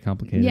it's very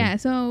complicated. Yeah.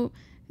 So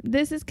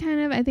this is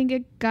kind of, I think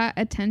it got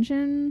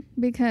attention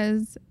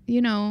because,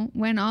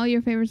 when all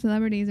your favorite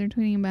celebrities are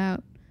tweeting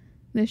about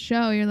this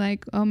show, you're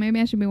like, oh, maybe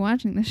I should be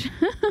watching this show.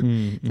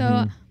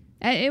 So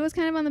it was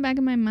kind of on the back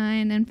of my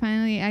mind, and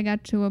finally I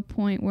got to a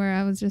point where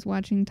I was just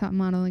watching Top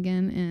Model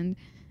again, and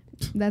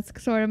that's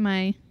sort of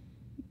my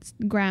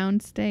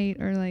ground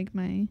state, or like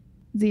my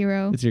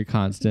zero. It's your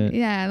constant.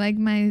 Yeah, like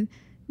my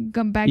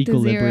go back to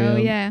zero.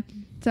 Yeah.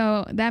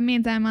 So that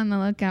means I'm on the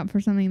lookout for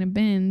something to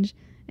binge.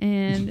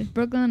 And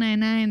Brooklyn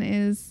Nine-Nine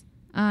is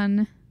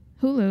on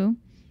Hulu,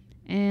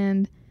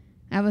 and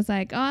I was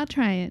like, oh, I'll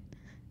try it.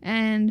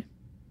 And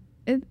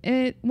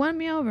it won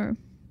me over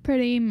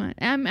pretty much.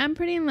 I'm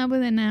pretty in love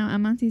with it now.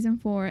 I'm on season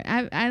 4.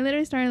 I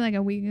literally started like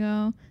a week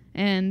ago,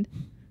 and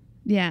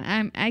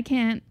yeah, I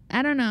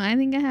don't know. I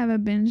think I have a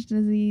binge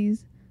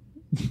disease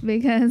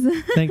because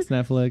thanks,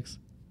 Netflix.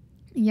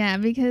 Yeah,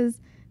 because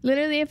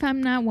literally, if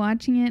I'm not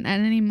watching it at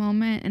any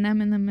moment and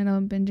I'm in the middle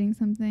of binging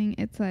something,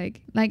 it's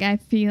like I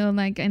feel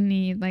like I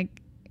need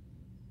like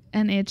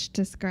an itch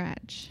to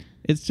scratch.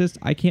 It's just,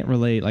 I can't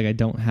relate. Like, I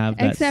don't have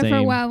that except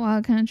for Wild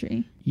Wild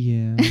Country.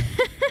 Yeah.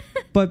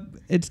 But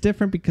it's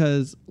different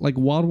because like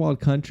Wild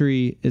Wild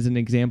Country is an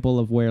example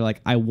of where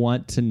like I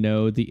want to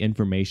know the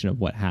information of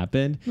what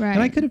happened. Right.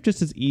 And I could have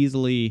just as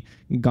easily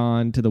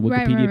gone to the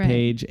Wikipedia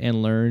page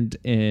and learned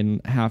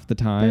in half the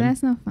time. But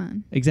that's no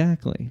fun.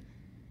 Exactly.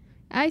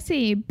 I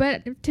see,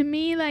 but to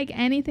me, like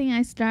anything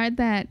I start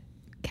that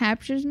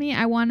captures me,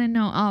 I want to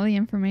know all the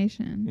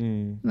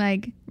information,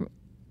 like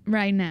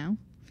right now,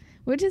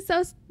 which is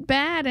so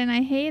bad, and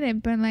I hate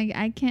it. But like,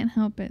 I can't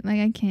help it. Like,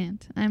 I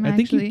can't. I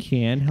think you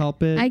can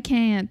help it. I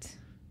can't.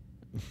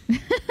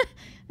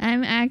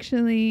 I'm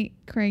actually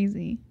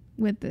crazy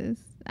with this.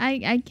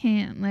 I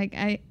can't. Like,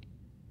 I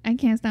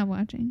can't stop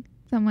watching.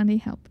 Somebody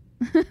help.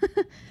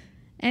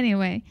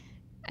 Anyway,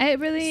 I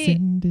really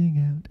sending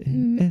out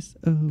an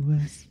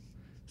SOS.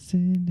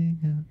 Sending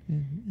out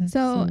an SOS.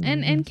 So,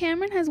 and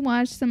Cameron has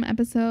watched some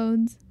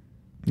episodes.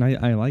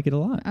 I like it a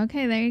lot.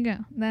 Okay, there you go.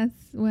 That's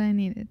what I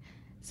needed.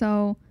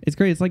 So it's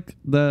great. It's like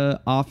The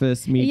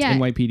Office meets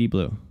NYPD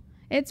Blue.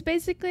 It's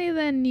basically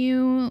the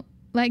new,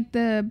 like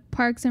the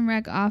Parks and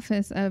Rec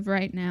office of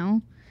right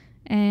now.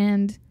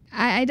 And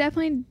I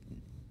definitely,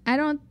 I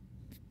don't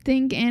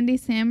think Andy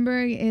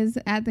Samberg is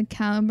at the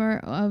caliber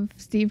of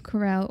Steve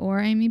Carell or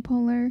Amy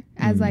Poehler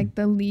as like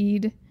the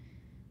lead,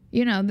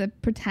 the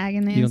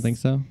protagonist. You don't think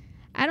so?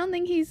 I don't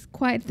think he's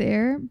quite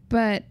there,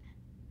 but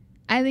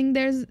I think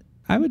there's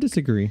I would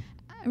disagree.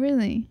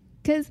 Really?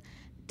 Because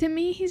to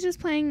me, he's just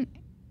playing.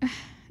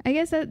 I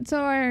guess that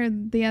so are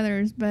the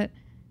others, but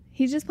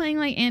he's just playing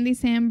like Andy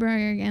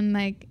Samberg, and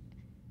like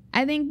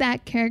I think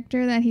that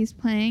character that he's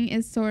playing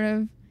is sort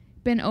of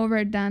been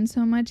overdone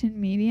so much in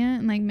media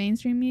and like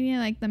mainstream media,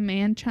 like the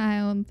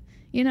man-child,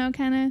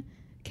 kind of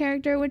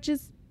character, which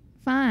is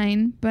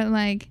fine, but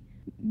like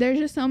there's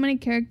just so many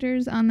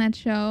characters on that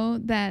show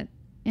that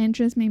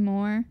interest me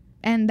more,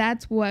 and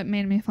that's what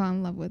made me fall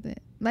in love with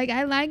it. Like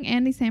I like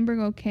Andy Samberg,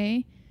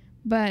 okay,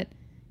 but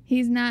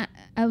he's not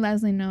a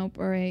Leslie Knope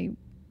or a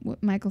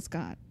Michael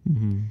Scott.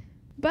 Mm-hmm.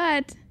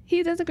 But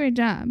he does a great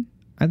job.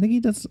 I think he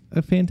does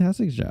a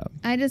fantastic job.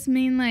 I just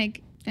mean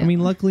like...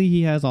 luckily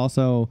he has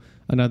also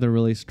another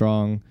really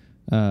strong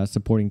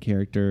supporting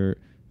character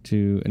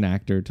to an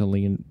actor to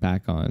lean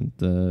back on,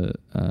 the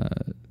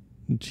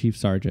Chief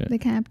Sergeant. The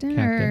captain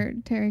or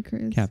Terry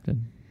Crews?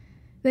 Captain.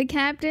 The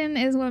captain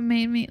is what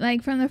made me,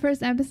 like, from the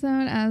first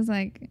episode, I was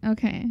like,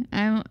 okay,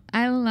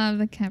 I love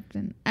the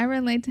captain. I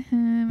relate to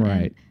him.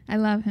 Right. I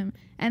love him.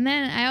 And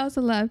then I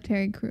also love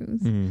Terry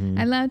Crews. Mm-hmm.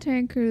 I love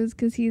Terry Crews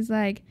because he's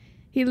like,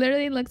 he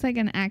literally looks like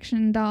an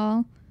action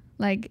doll.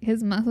 Like,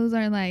 his muscles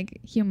are,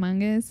 like,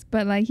 humongous,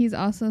 but, like, he's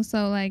also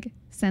so, like,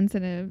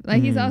 sensitive.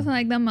 Like, he's also,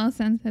 like, the most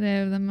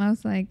sensitive, the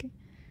most, like,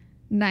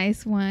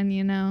 nice one,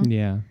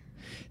 Yeah.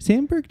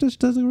 Sandberg just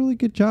does a really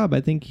good job.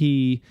 I think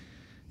he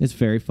is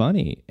very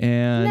funny.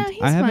 And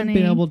I haven't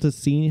been able to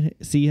see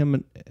him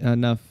in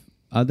enough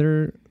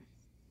other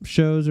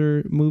shows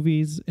or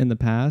movies in the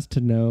past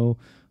to know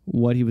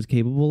what he was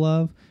capable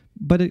of.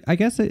 But I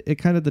guess it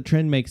kind of, the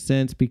trend makes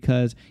sense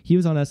because he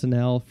was on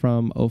SNL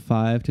from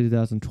 2005 to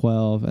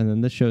 2012, and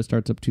then this show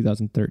starts up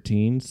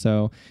 2013.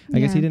 So I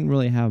guess he didn't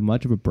really have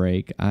much of a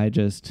break. I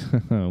just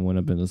went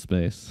up into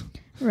space.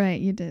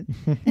 Right, you did.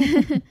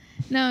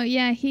 No,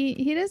 yeah,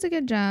 he does a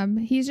good job.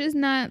 He's just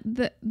not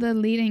the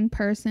leading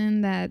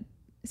person that,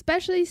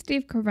 especially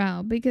Steve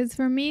Carell, because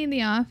for me,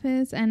 The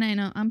Office, and I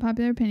know,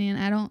 unpopular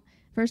opinion,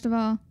 first of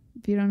all,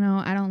 if you don't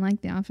know, I don't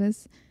like The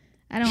Office.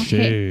 I don't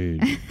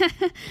hate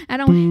I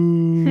don't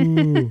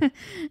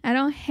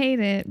hate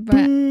it,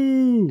 but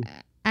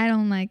I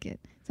don't like it.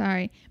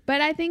 Sorry.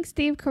 But I think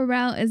Steve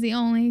Carell is the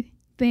only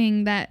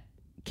thing that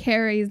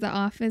carries The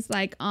Office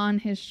like on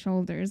his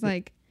shoulders,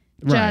 like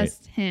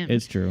just him.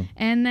 It's true.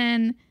 And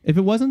then if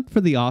it wasn't for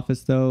The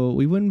Office though,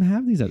 we wouldn't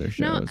have these other shows.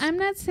 No, I'm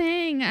not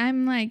saying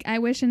I'm like I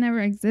wish it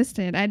never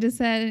existed. I just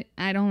said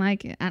I don't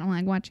like it. I don't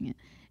like watching it.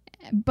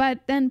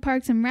 But then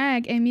Parks and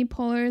Rec, Amy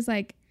Poehler is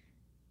like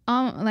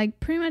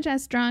pretty much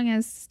as strong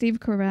as Steve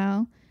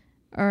Carell,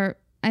 or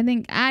I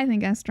think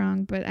as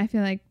strong, but I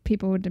feel like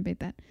people would debate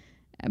that.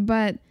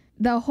 But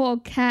the whole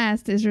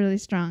cast is really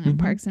strong in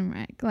Parks and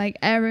Rec. Like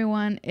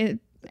everyone,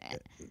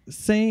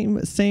 same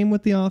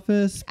with The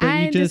Office, but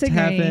I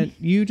disagree.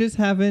 you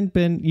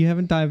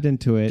haven't dived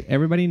into it.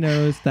 Everybody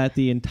knows that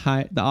The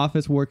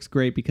Office works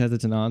great because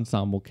it's an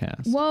ensemble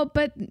cast. Well,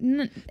 but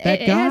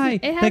that guy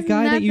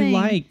that you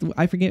liked,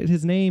 I forget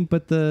his name,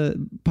 but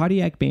the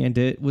Pontiac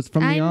Bandit was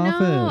from The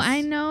Office.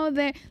 I know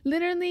that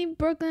literally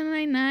Brooklyn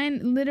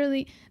Nine-Nine,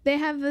 literally they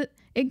have the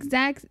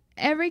exact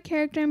every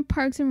character in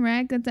Parks and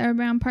Rec that's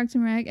ever on Parks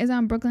and Rec is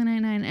on Brooklyn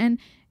Nine-Nine and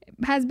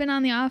has been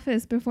on The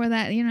Office before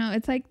that.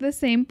 It's like the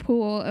same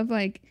pool of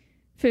like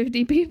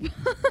 50 people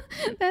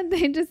that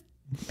they just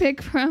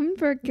pick from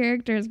for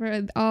characters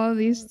for all of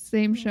these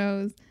same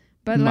shows.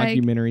 But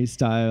mockumentary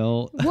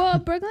style. Well,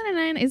 Brooklyn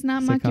Nine-Nine is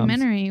not sitcoms.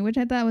 Mockumentary, which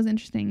I thought was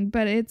interesting,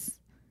 but it's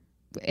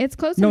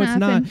close no, enough it's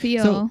not. in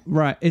feel. So,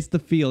 right, it's the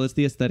feel, it's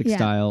the aesthetic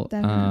style.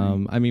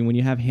 Definitely. I mean, when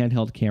you have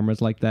handheld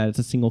cameras like that, it's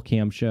a single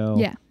cam show.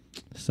 Yeah.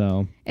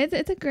 So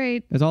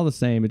it's all the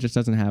same. It just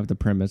doesn't have the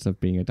premise of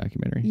being a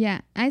documentary.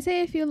 Yeah, I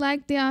say if you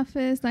like The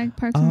Office, like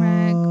Parks and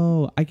Rec.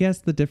 Oh, I guess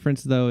the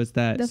difference though is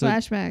that the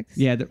flashbacks.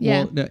 Yeah,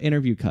 well, the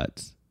interview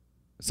cuts.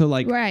 So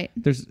like, right.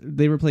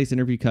 They replace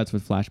interview cuts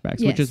with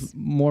flashbacks, which is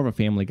more of a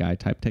Family Guy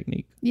type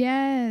technique.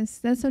 Yes,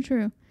 that's so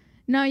true.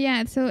 No,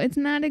 yeah. So it's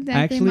not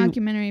exactly a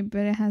mockumentary,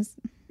 but it has.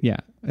 Yeah,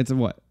 it's a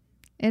what?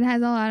 It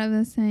has a lot of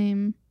the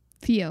same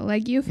feel.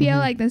 Like you feel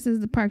like this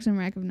is the Parks and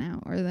Rec of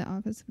now or The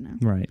Office of now.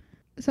 Right.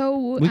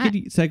 So we could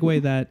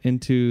segue that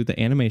into the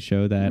anime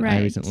show that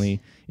I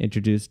recently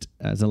introduced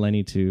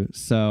Zeleny to.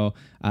 So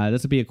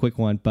this will be a quick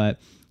one, but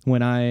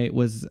when I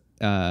was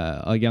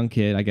a young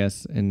kid, I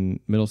guess in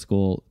middle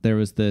school, there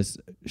was this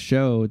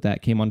show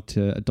that came on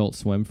to Adult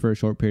Swim for a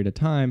short period of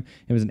time.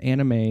 It was an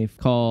anime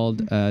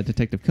called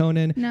Detective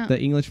Conan. No. The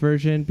English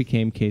version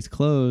became Case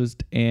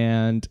Closed,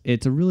 and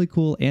it's a really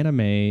cool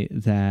anime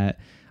that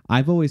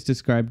I've always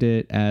described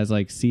it as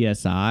like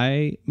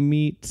CSI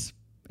meets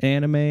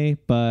anime,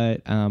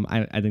 but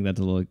I think that's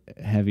a little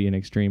heavy and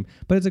extreme,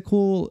 but it's a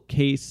cool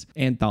case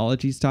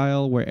anthology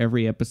style where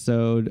every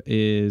episode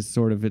is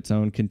sort of its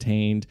own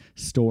contained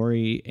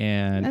story,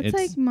 and that's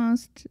like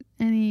most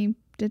any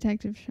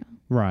detective show,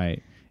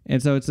 right?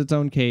 And so it's its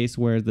own case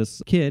where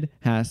this kid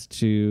has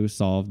to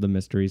solve the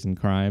mysteries and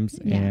crimes,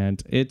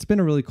 and it's been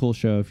a really cool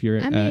show. If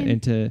you're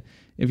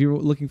if you're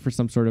looking for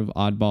some sort of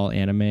oddball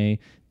anime,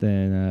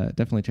 then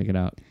definitely check it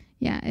out.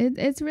 Yeah,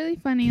 it's really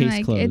funny. Case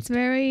like closed. it's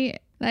very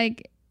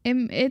like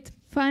it's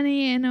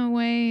funny in a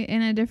way,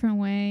 in a different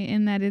way,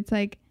 in that it's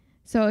like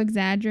so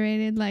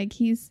exaggerated. Like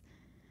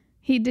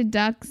he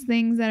deducts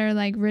things that are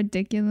like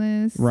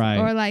ridiculous, Right.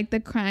 Or like the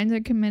crimes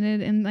are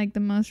committed in like the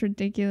most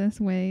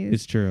ridiculous ways.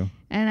 It's true.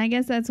 And I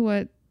guess that's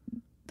what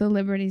the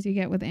liberties you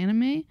get with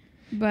anime.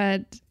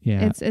 But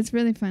Yeah. it's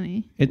really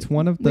funny. It's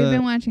one of the... We've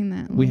been watching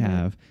that. a We little bit.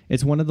 have.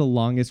 It's one of the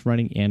longest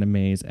running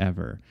animes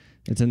ever.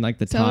 It's in like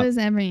the So top... is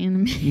every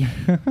anime.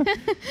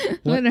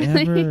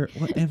 Literally.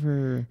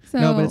 whatever. So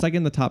No, but it's like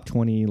in the top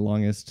 20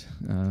 longest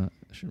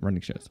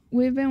running shows.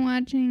 we've been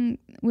watching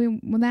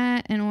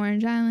that and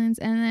Orange Islands.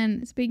 And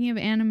then speaking of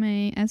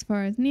anime, as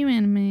far as new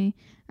anime,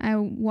 I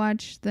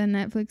watched the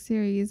Netflix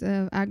series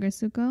of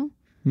Agretsuko,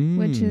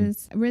 which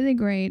is really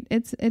great.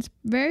 It's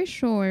very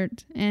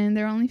short, and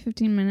they're only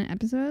 15-minute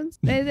episodes.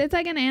 It's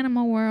like an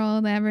animal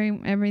world.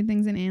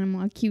 Everything's an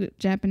animal, a cute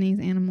Japanese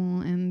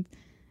animal, and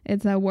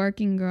it's a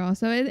working girl.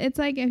 So it's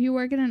like if you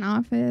work in an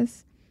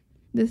office,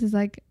 this is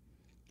like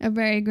a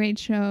very great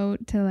show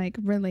to like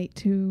relate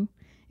to,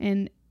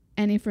 and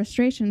any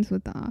frustrations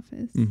with the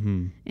office.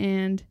 Mm-hmm.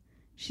 And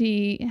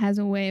she has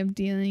a way of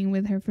dealing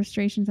with her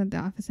frustrations at the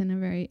office in a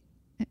very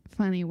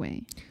funny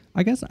way.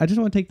 I guess I just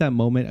want to take that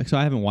moment. So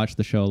I haven't watched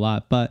the show a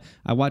lot, but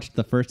I watched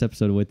the first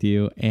episode with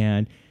you,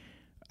 and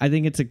I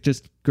think it's a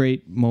just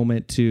great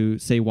moment to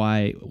say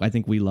why I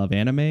think we love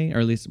anime, or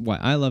at least why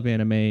I love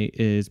anime,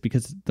 is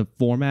because the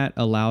format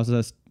allows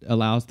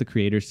the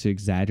creators to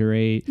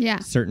exaggerate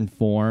certain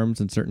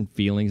forms and certain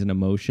feelings and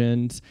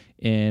emotions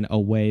in a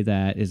way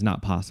that is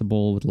not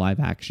possible with live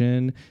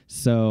action.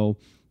 So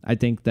I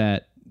think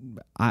that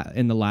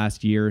in the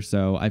last year or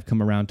so, I've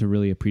come around to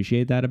really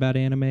appreciate that about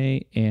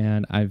anime,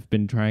 and I've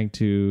been trying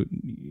to,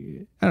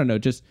 I don't know,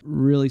 just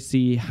really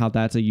see how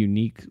that's a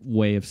unique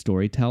way of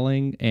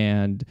storytelling,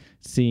 and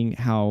seeing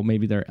how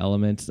maybe there are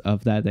elements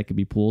of that could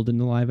be pulled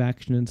into live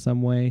action in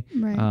some way.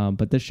 Right.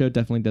 But this show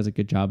definitely does a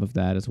good job of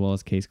that, as well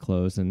as Case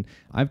Closed, and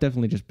I've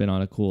definitely just been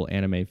on a cool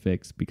anime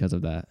fix because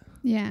of that.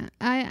 Yeah,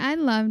 I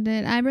loved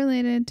it. I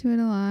related to it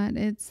a lot.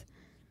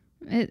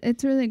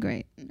 It's really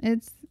great.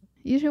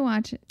 You should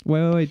watch it.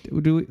 Wait.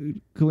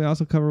 Can we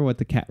also cover what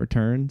The Cat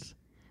Returns?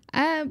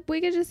 We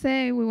could just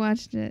say we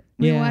watched it.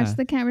 We watched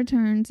The Cat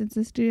Returns. It's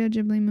a Studio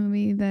Ghibli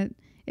movie that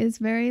is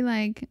very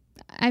like,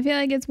 I feel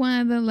like it's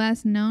one of the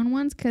less known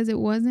ones because it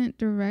wasn't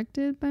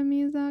directed by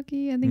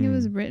Miyazaki. I think it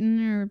was written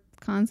or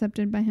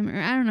concepted by him,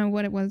 or I don't know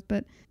what it was,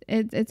 but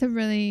it's a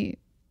really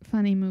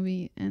funny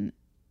movie, and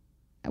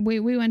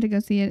we went to go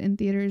see it in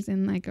theaters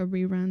in like a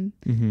rerun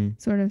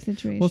sort of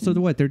situation. Well, so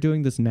what? They're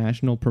doing this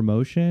national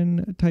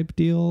promotion type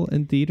deal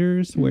in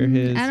theaters where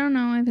I don't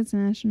know if it's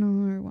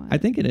national or what. I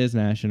think it is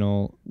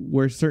national,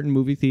 where certain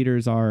movie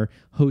theaters are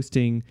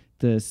hosting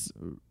these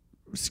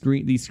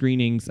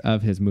screenings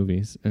of his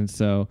movies. And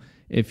so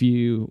if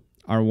you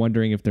are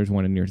wondering if there's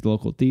one in your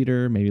local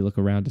theater, maybe look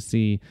around to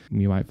see.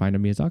 You might find a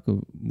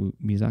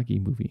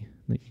Miyazaki movie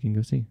that you can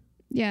go see.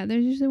 Yeah,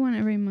 there's usually one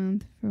every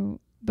month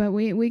but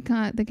we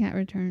caught The Cat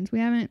Returns. We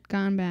haven't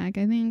gone back.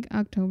 I think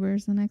October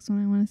is the next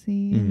one I want to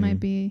see. It might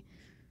be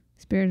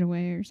Spirited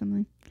Away or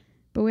something.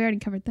 But we already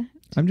covered that.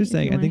 I'm just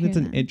saying, I think it's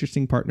an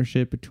interesting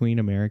partnership between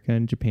America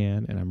and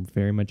Japan, and I'm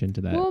very much into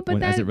that,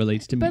 as it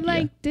relates to media. But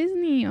like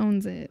Disney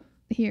owns it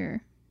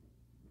here.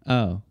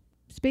 Oh.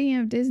 Speaking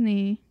of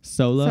Disney.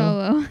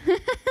 Solo.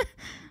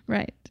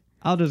 Right.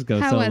 I'll just go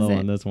solo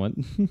on this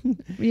one.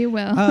 You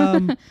will.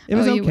 It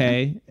was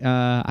okay.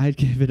 I'd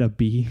give it a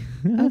B.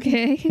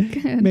 Okay,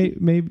 good.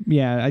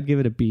 Maybe, I'd give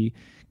it a B.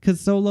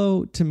 Because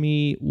Solo, to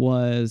me, it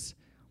was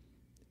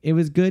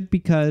good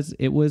because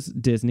it was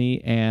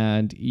Disney,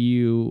 and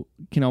you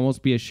can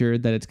almost be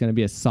assured that it's going to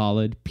be a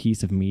solid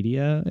piece of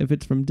media if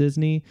it's from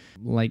Disney.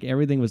 Like,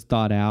 everything was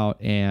thought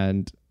out,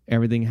 and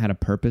everything had a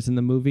purpose in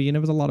the movie, and it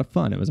was a lot of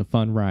fun. It was a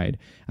fun ride.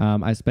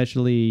 I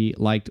especially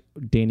liked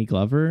Danny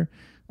Glover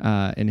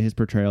in his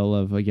portrayal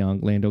of a young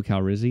Lando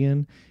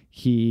Calrissian.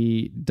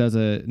 He does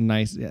a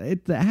nice...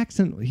 the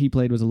accent he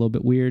played was a little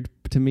bit weird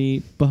to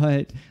me,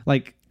 but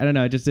like, I don't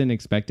know, I just didn't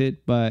expect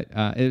it. But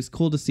it was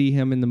cool to see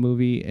him in the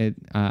movie.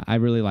 I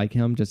really like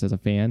him just as a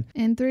fan.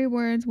 In 3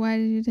 words, why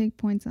did you take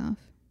points off?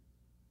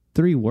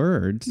 3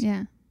 words?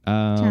 Yeah.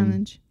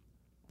 Challenge.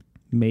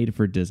 Made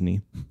for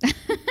Disney.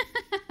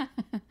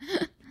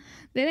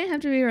 They didn't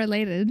have to be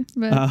related,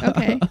 but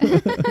okay.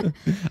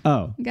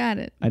 Oh. Got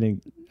it. I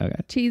didn't... Okay.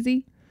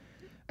 Cheesy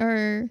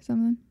or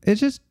something? It's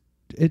just...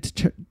 It's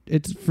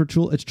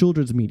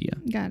children's media.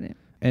 Got it.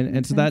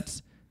 And so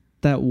that's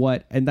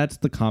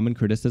the common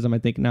criticism, I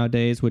think,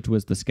 nowadays, which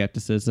was the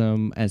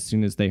skepticism as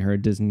soon as they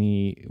heard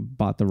Disney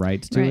bought the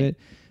rights to it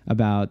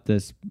about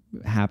this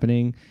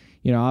happening.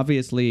 You know,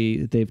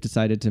 obviously they've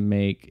decided to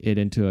make it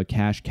into a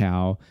cash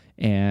cow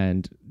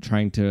and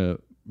trying to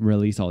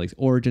release all these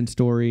origin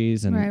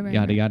stories and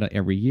yada yada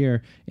every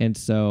year. And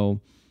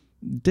so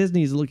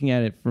Disney's looking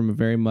at it from a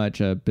very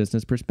much a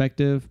business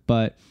perspective,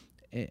 but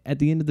at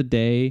the end of the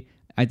day,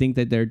 I think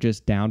that they're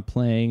just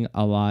downplaying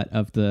a lot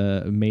of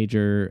the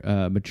major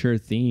mature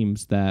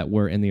themes that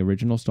were in the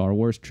original Star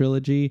Wars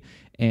trilogy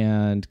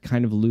and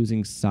kind of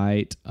losing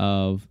sight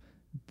of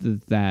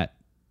that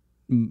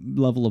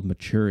level of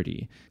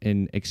maturity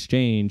in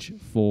exchange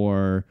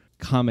for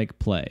comic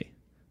play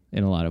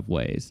in a lot of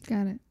ways.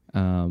 Got it.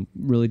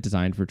 Really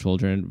designed for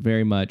children,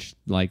 very much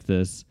like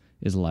this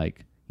is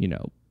like, you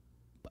know,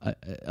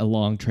 a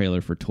long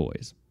trailer for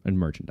toys and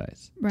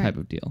merchandise type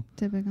of deal.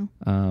 Typical.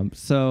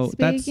 So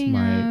that's Speaking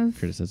my of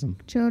criticism.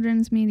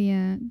 Children's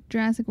media,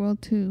 Jurassic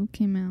World 2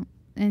 came out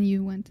and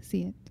you went to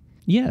see it.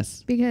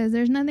 Yes. Because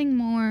there's nothing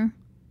more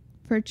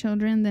for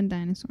children than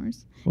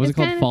dinosaurs. What was It's it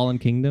called? kind of- Fallen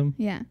Kingdom?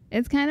 Yeah.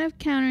 It's kind of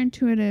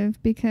counterintuitive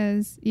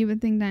because you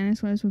would think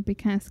dinosaurs would be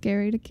kind of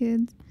scary to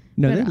kids.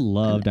 No, But, they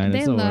love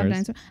dinosaurs. They love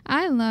dinosaurs.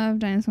 I love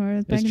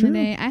dinosaurs back It's in true. the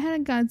day. I had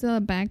a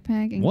Godzilla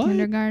backpack in What?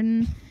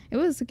 kindergarten. It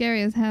was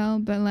scary as hell,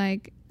 but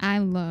like I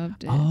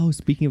loved it. Oh,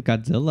 speaking of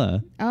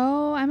Godzilla.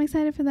 Oh, I'm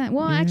excited for that.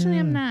 Well, actually,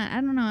 I'm Yeah. not.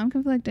 I don't know. I'm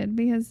conflicted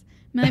because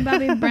Millie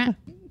Bobby Brown.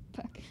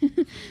 Fuck.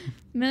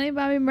 Millie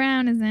Bobby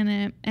Brown is in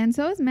it, and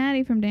so is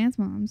Maddie from Dance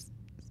Moms.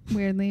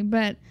 Weirdly,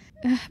 but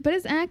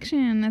it's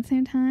action at the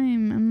same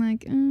time. I'm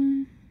like,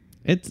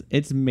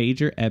 It's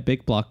major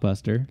epic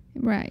blockbuster.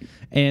 right.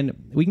 And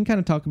we can kind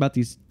of talk about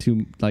these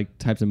two like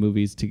types of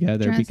movies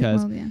together Jurassic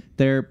because World, yeah.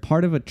 they're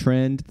part of a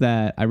trend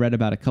that I read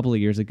about a couple of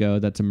years ago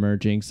that's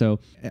emerging. So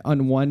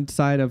on one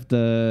side of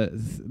the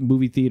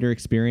movie theater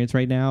experience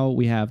right now,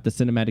 we have the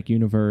cinematic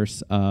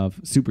universe of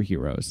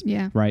superheroes.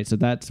 Yeah. Right. So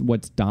that's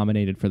what's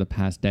dominated for the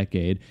past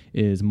decade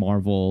is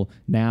Marvel.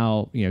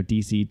 Now, you know,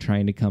 DC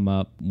trying to come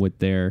up with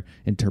their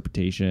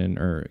interpretation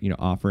or, you know,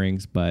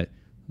 offerings, but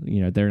you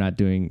know, they're not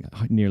doing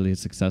nearly as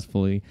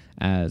successfully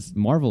as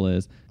Marvel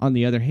is. On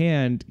the other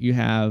hand, you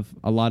have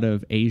a lot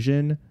of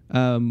Asian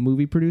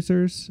movie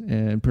producers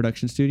and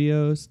production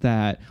studios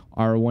that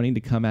are wanting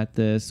to come at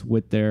this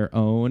with their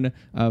own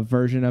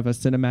version of a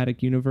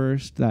cinematic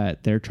universe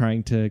that they're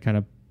trying to kind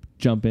of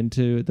jump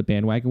into the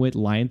bandwagon with.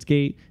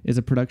 Lionsgate is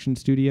a production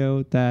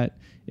studio that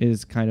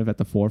is kind of at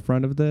the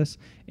forefront of this,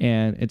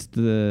 and it's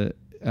the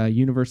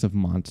universe of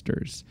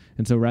monsters.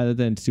 And so rather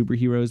than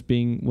superheroes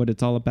being what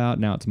it's all about,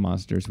 now it's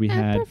monsters.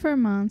 I prefer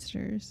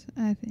monsters,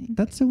 I think.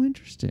 That's so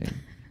interesting.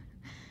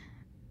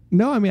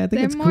 No, I mean, I think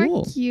They're it's more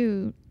cool.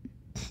 cute.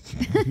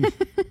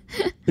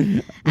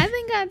 I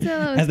think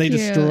Godzilla was As they cute.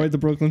 destroyed the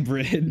Brooklyn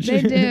Bridge.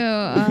 They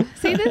do.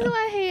 See, this is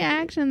why I hate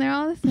action. They're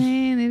all the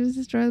same. They just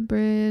destroy the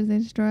bridge. They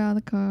destroy all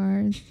the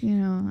cars. You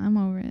know, I'm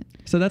over it.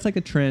 So that's like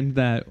a trend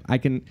that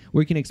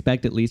we can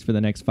expect at least for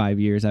the next 5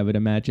 years, I would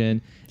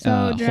imagine. So a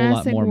whole lot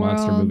Jurassic more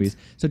monster World. movies.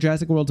 So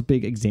Jurassic World's a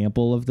big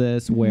example of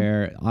this,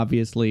 where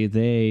obviously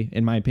they,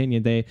 in my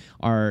opinion, they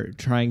are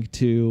trying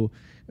to.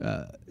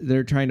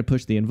 They're trying to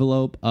push the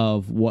envelope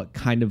of what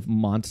kind of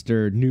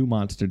new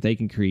monster they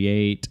can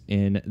create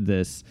in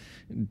this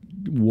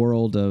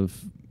world of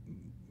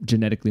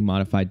genetically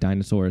modified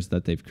dinosaurs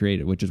that they've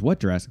created, which is what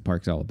Jurassic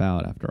Park's all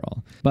about, after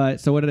all. But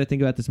so, what did I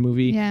think about this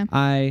movie? Yeah.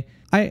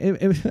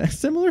 It was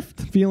similar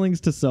feelings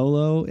to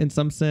Solo in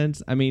some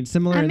sense. I mean,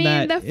 similar in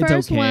that the it's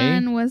first okay.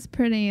 one was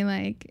pretty,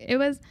 like, it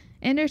was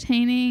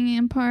entertaining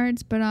in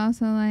parts, but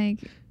also, like,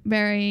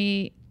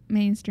 very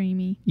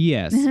mainstreamy.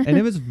 Yes, and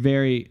it was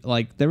very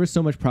like there was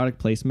so much product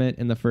placement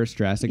in the first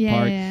Jurassic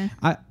Park. Yeah.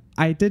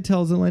 I did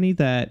tell Zeleny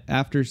that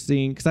after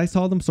seeing, because I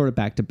saw them sort of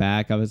back to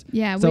back, I was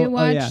Yeah, so, we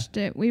watched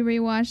it. We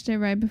rewatched it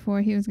right before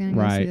he was going to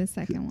go see Right. the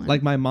second one.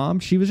 Like my mom,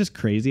 she was just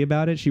crazy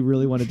about it. She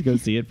really wanted to go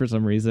see it for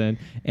some reason,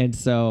 and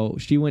so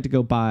she went to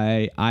go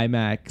buy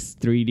IMAX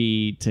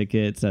 3D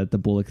tickets at the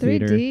Bullock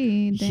Theater.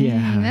 3D, dang,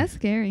 Yeah. that's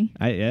scary.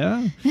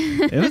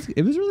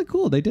 It was really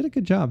cool. They did a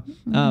good job.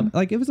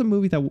 Like it was a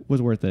movie that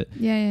was worth it.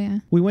 Yeah.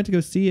 We went to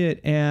go see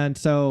it, and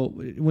so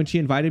when she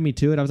invited me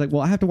to it, I was like,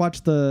 well, I have to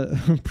watch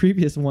the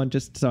previous one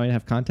just so I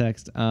have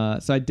context.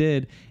 So I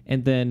did,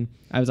 and then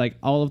I was like,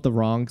 all of the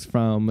wrongs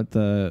from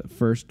the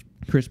first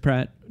Chris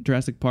Pratt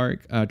Jurassic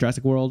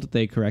World,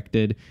 they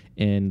corrected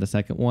in the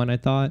second one, I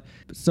thought.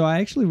 So I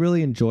actually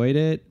really enjoyed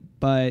it,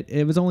 but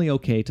it was only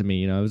okay to me.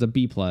 You know, it was a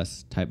B+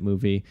 type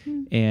movie,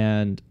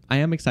 and I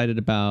am excited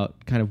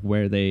about kind of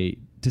where they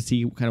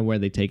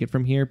take it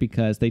from here,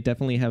 because they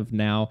definitely have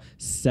now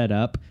set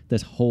up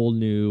this whole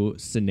new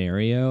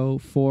scenario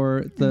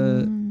for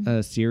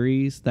the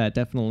series that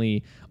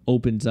definitely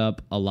opens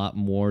up a lot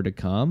more to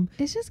come.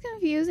 It's just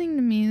confusing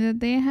to me that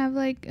they have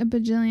like a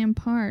bajillion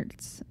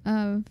parts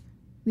of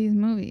these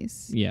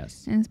movies.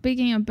 Yes. And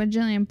speaking of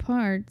bajillion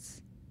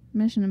parts,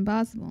 Mission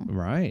Impossible.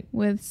 Right.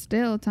 With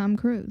still Tom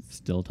Cruise.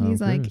 Still Tom He's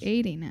Cruise. like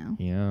 80 now.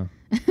 Yeah.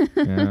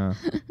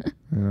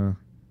 Yeah.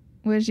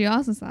 Which you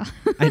also saw.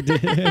 I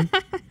did.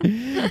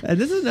 And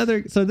this is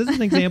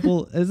an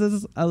example. This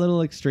is a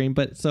little extreme,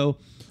 but so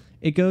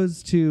it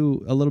goes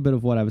to a little bit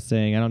of what I was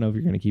saying. I don't know if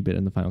you're going to keep it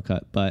in the final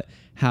cut, but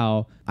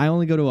how I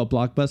only go to a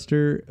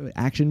blockbuster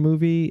action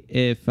movie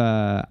if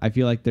I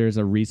feel like there's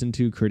a reason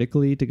to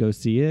critically to go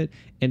see it.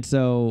 And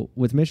so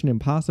with Mission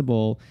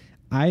Impossible,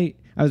 I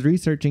was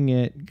researching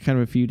it kind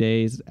of a few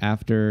days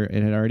after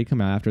it had already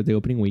come out, after the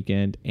opening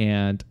weekend,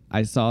 and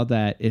I saw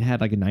that it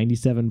had like a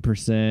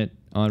 97%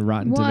 on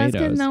Rotten Well, it's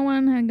Tomatoes. because no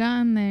one had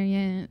gotten there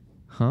yet.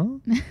 Huh?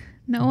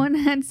 No one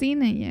had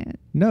seen it yet.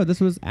 No,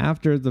 this was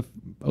after the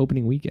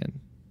opening weekend.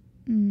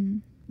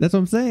 Mm. That's what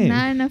I'm saying.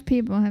 Not enough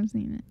people have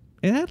seen it.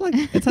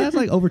 It has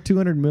like over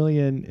 200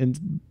 million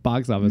in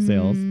box office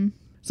sales.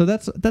 So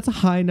that's a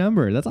high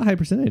number. That's a high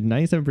percentage.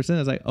 97%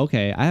 is like,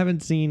 okay, I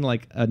haven't seen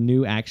like a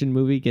new action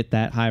movie get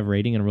that high of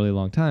rating in a really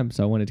long time.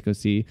 So I wanted to go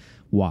see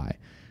why.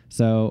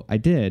 So I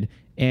did.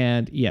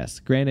 And yes,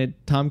 granted,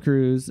 Tom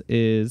Cruise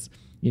is,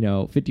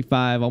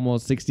 55,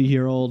 almost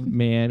 60-year-old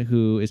man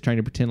who is trying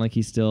to pretend like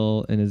he's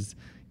still in his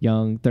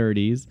young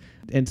 30s.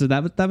 And so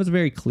that was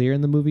very clear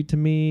in the movie to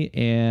me.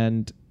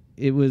 And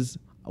it was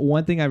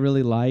one thing I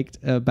really liked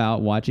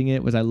about watching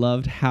it was I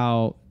loved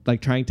how,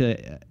 like, trying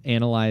to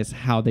analyze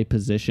how they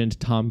positioned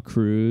Tom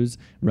Cruise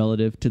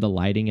relative to the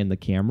lighting and the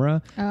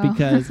camera.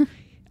 Because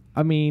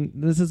I mean,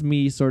 this is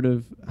me sort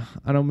of,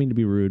 I don't mean to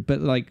be rude,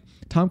 but like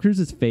Tom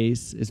Cruise's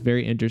face is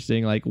very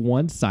interesting. Like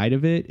one side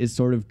of it is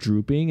sort of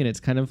drooping, and it's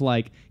kind of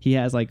like he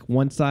has like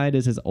one side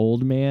is his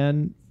old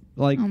man,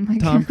 like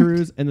Tom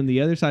Cruise, and then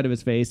the other side of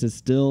his face is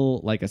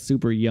still like a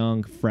super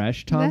young,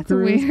 fresh Tom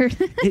Cruise. Weird.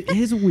 It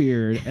is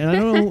weird, and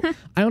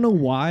I don't know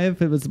why,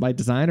 if it was by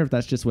design or if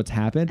that's just what's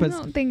happened. But I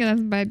don't think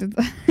that's by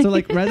design. So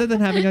like rather than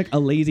having like a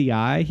lazy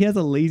eye, he has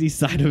a lazy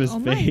side of his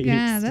face. Oh my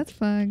god, that's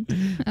fucked.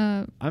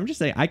 I'm just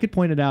saying, I could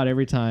point it out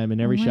every time in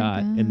every shot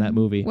in that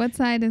movie. What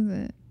side is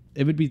it?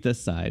 It would be this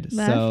side.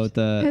 Left?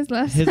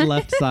 So his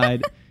left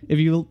side. If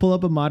you pull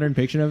up a modern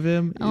picture of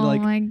him, oh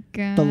my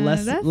god, the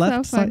that's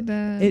left so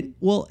side.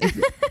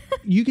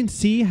 You can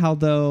see how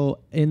though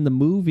in the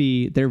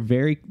movie the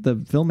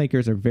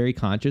filmmakers are very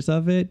conscious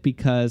of it,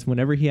 because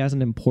whenever he has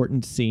an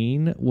important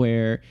scene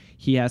where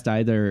he has to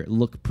either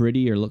look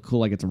pretty or look cool,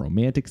 like it's a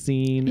romantic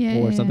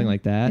scene or something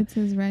like that, it's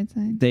his right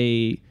side.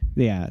 They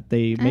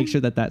make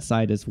sure that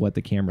side is what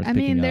the camera's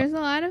picking up. I mean, there's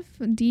a lot of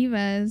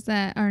divas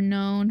that are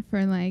known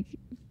for, like,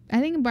 I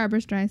think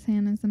Barbara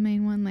Streisand is the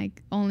main one,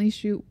 like only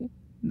shoot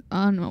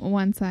on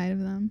one side of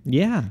them.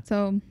 Yeah.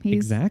 So he's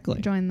exactly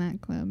joined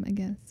that club, I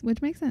guess,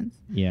 which makes sense.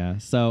 Yeah.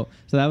 So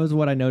that was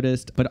what I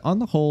noticed. But on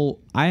the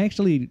whole, I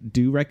actually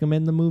do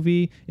recommend the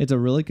movie. It's a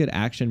really good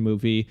action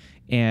movie.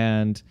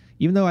 And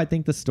even though I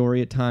think the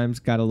story at times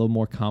got a little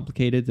more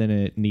complicated than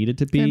it needed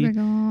to be.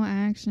 Typical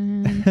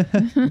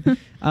action.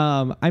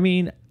 I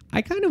mean,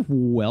 I kind of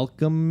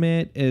welcome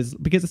it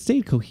because it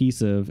stayed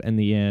cohesive in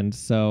the end.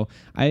 So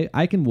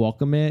I can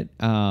welcome it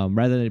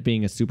rather than it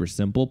being a super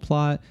simple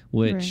plot,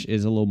 which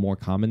is a little more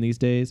common these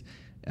days.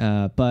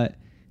 But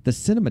the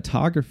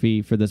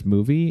cinematography for this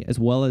movie, as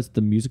well as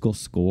the musical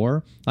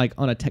score, like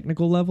on a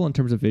technical level in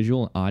terms of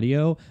visual and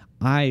audio,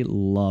 I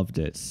loved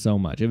it so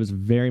much. It was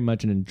very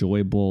much an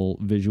enjoyable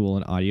visual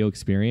and audio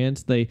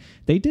experience. They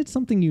did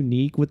something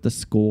unique with the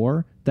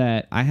score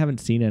that I haven't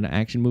seen in an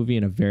action movie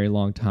in a very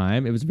long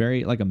time. It was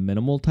very like a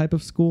minimal type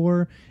of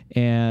score.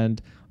 And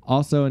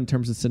also in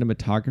terms of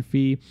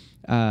cinematography,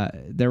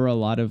 there were a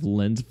lot of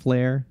lens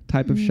flare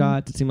type of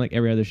shots. It seemed like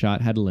every other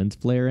shot had a lens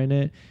flare in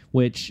it,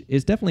 which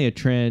is definitely a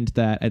trend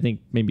that I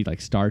think maybe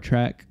like Star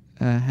Trek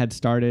had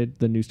started,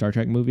 the new Star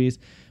Trek movies.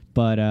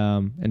 But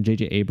and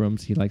J.J.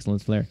 Abrams, he likes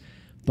lens flare.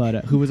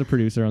 But who was a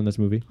producer on this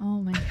movie?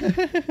 Oh my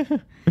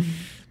god.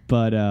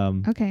 But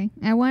okay,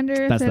 I wonder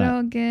if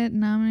it'll get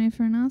nominated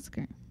for an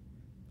Oscar.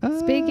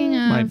 Speaking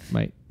of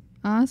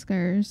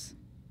Oscars,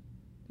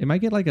 it might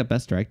get like a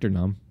Best Director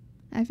nom.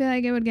 I feel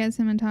like it would get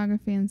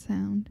cinematography and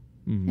sound,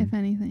 if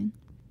anything.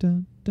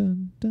 Dun,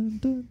 dun, dun,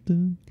 dun,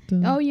 dun,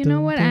 dun, oh, you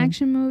know what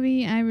action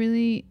movie I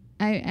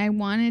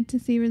wanted to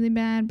see really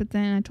bad, but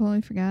then I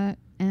totally forgot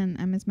and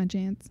I missed my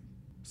chance.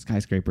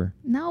 Skyscraper.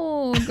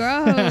 No,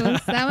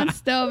 gross. That one's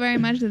still very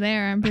much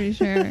there, I'm pretty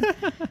sure.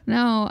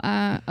 No,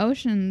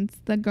 Oceans,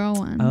 the girl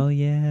one. Oh,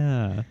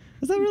 yeah.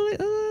 Is that really?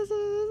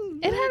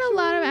 It had a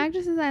lot of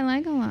actresses I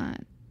like a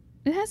lot.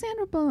 It has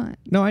Sandra Bullock.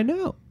 No, I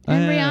know.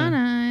 And Rihanna.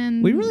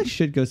 And we really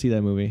should go see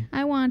that movie.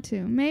 I want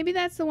to. Maybe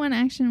that's the one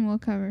action we'll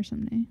cover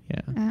someday.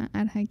 Yeah.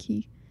 At High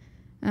Key.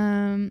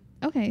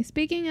 Okay,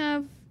 speaking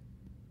of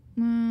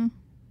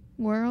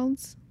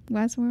worlds,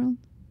 Westworld,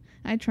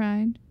 I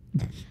tried.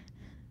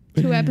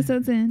 2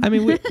 episodes in. I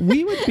mean,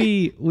 we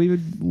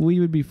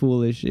would be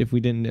foolish if we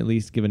didn't at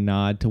least give a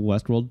nod to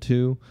Westworld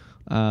 2,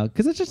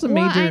 because it's just a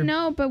major. I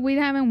know, but we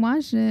haven't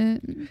watched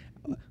it.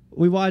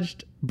 We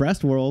watched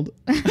Breastworld.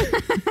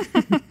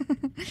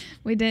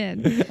 We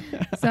did.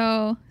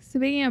 So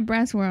speaking of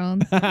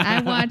Breastworld,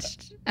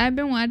 I've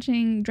been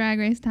watching Drag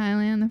Race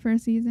Thailand the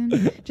first season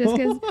just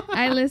because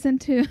I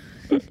listened to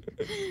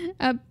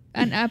a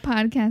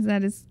podcast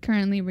that is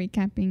currently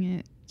recapping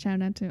it.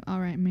 Shout out to All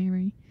Right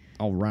Mary.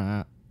 All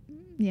right.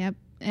 Yep.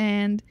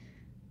 And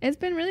it's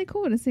been really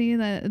cool to see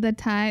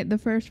the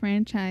first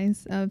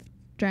franchise of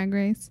Drag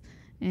Race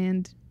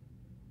and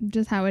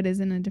just how it is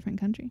in a different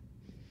country.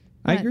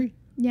 I agree.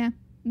 Yeah.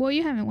 Well,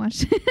 you haven't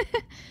watched it,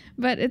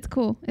 but it's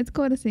cool. It's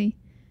cool to see.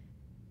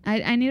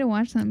 I need to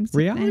watch them.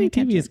 Reality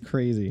TV is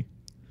crazy.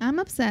 I'm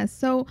obsessed.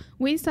 So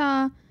we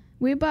bought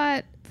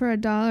for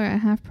 $1 at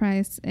half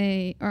price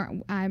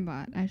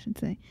I should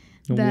say.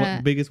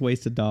 What biggest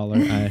wasted dollar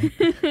I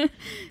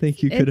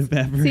think you could have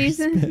ever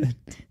spent.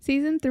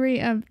 Season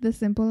 3 of The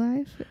Simple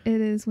Life. It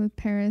is with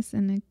Paris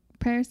Hilton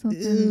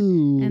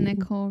and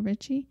Nicole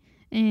Richie.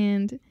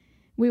 And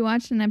we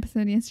watched an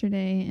episode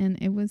yesterday and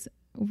it was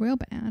real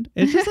bad.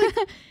 It's just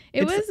like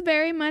it was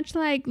very much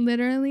like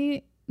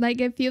literally like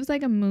it feels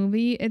like a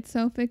movie. It's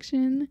so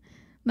fiction.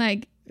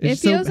 Like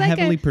it's it feels so like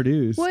heavily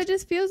produced. Well, it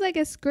just feels like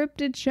a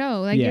scripted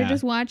show. Like you're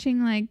just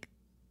watching like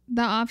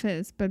The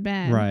Office, but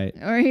bad. Right.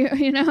 Or,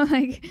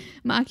 like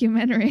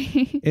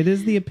mockumentary. It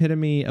is the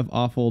epitome of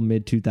awful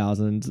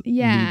mid-2000s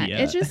Yeah. media.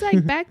 It's just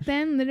like back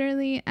then,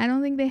 literally, I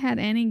don't think they had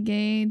any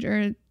gauge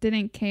or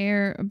didn't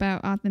care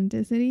about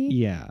authenticity.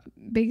 Yeah.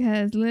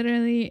 Because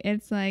literally,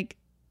 it's like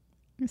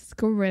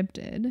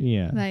scripted.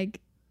 Yeah. Like,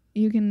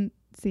 you can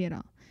see it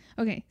all.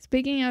 Okay.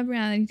 Speaking of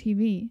reality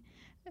TV,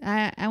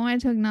 I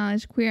wanted to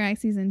acknowledge Queer Eye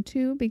Season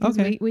 2 because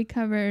we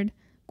covered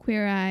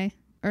Queer Eye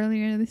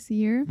earlier this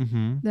year,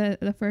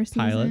 the first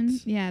pilots.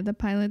 season. Yeah, the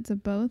pilots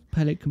of both.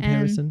 Pilot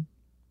comparison.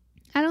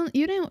 And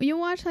you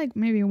watched like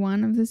maybe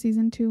one of the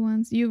season 2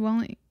 ones. You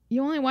only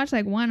watched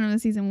like one of the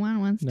season 1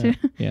 ones too.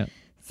 Yeah.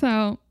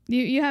 So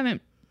you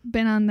haven't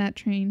been on that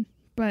train.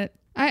 But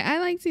I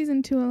like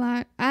season 2 a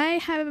lot. I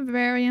have a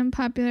very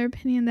unpopular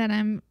opinion that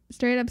I'm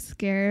straight up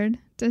scared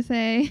to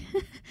say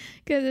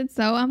because it's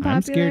so unpopular.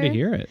 I'm scared to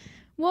hear it.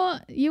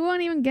 Well, you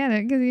won't even get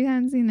it because you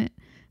haven't seen it.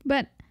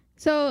 But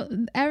so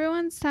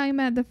everyone's talking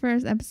about the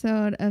first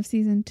episode of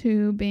season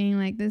 2 being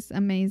like this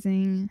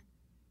amazing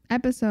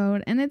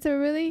episode, and it's a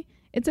really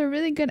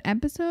good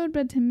episode,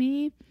 but to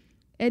me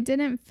it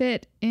didn't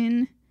fit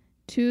in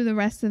to the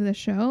rest of the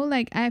show.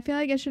 Like I feel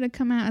like it should have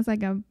come out as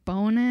like a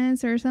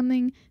bonus or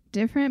something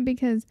different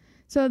because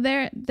so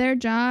their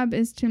job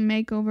is to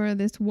make over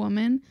this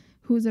woman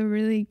who's a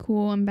really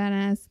cool and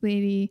badass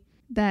lady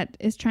that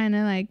is trying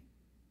to like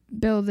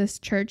build this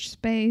church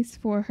space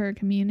for her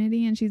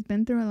community, and she's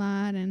been through a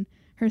lot, and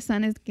her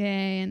son is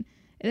gay, and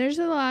there's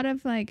a lot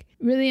of like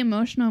really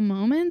emotional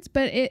moments,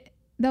 but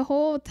the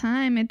whole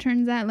time it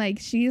turns out like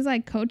she's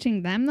like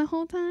coaching them the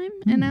whole time.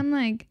 And I'm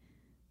like,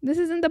 this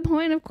isn't the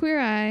point of Queer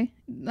Eye.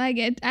 Like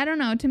I don't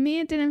know, to me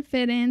it didn't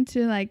fit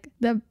into like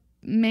the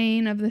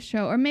main of the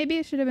show, or maybe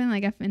it should have been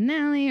like a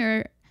finale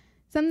or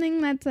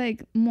something that's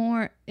like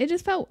more. It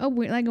just felt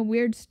like a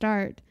weird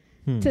start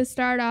to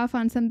start off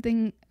on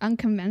something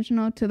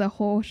unconventional to the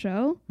whole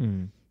show.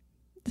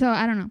 So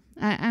I don't know.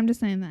 I'm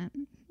just saying that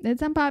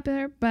it's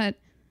unpopular, but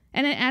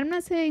I'm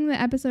not saying the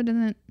episode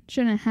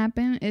shouldn't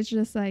happen. It's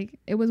just like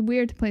it was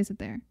weird to place it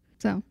there.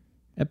 So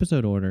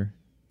episode order.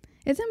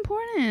 It's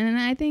important, and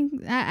I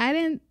think I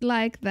didn't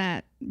like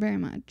that very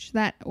much.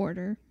 That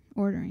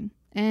ordering,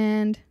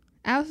 and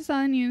I also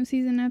saw a new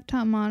season of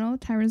Top Model.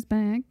 Tyra's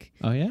back.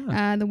 Oh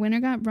yeah. The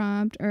winner got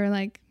robbed, or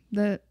like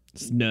the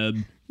snub.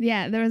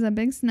 Yeah, there was a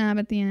big snub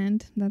at the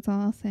end. That's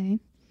all I'll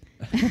say.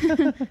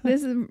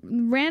 This is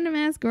random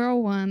ass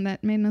girl won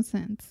that made no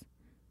sense.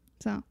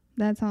 So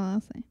that's all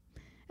I'll say.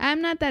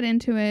 I'm not that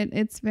into it.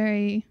 It's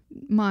very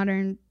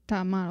modern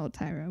Top Model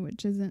Tyra,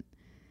 which isn't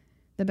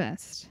the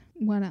best.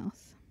 What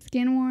else?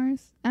 Skin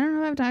Wars. I don't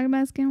know if I've talked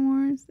about Skin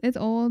Wars. It's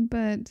old,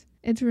 but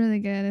it's really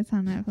good. It's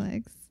on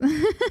Netflix.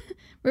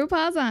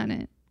 RuPaul's on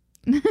it.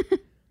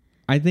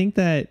 I think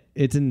that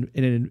it's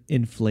an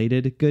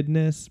inflated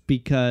goodness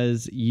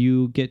because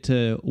you get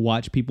to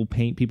watch people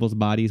paint people's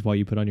bodies while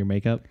you put on your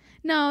makeup.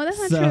 No,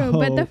 that's not true.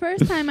 But the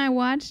first time I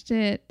watched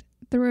it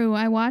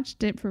I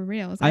watched it for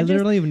real. So I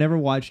literally have never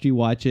watched you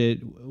watch it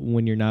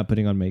when you're not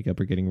putting on makeup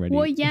or getting ready.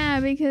 Well, yeah,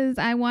 because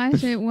I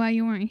watched it while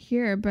you weren't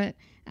here. But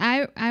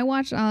I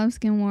watched all of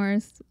Skin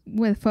Wars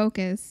with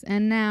focus,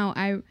 and now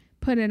I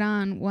put it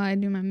on while I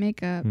do my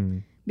makeup.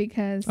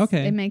 Because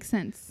it makes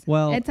sense.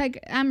 Well, it's like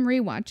I'm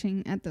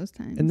rewatching at those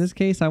times. In this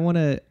case, I want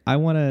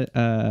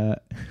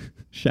to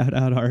shout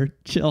out our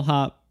Chill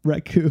Hop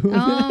raccoon.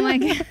 Oh my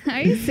god, are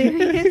you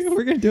serious?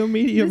 We're gonna do a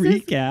media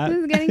recap. This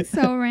is getting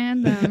so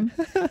random.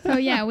 So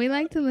yeah, we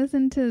like to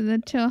listen to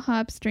the Chill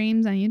Hop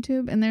streams on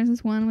YouTube, and there's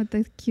this one with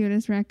the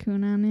cutest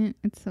raccoon on it.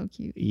 It's so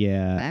cute.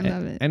 Yeah, I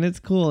love it, and it's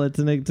cool. It's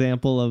an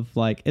example of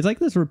like it's like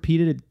this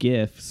repeated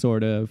GIF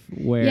sort of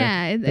where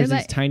there's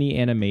these tiny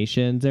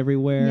animations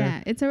everywhere.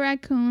 Yeah, it's a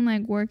raccoon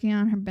like working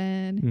on her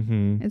bed.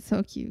 It's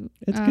so cute.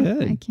 It's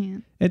good. I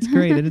can't. It's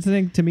great, and it's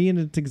to me, and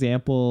it's an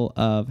example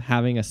of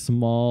having a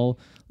small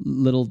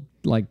little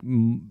like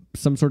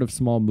some sort of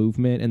small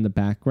movement in the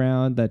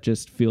background that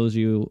just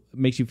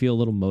makes you feel a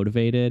little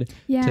motivated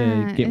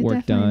to get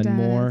work done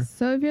more.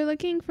 So if you're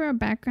looking for a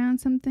background,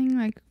 something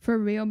like for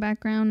real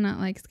background, not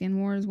like Skin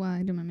Wars while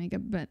I do my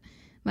makeup, but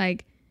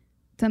like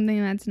something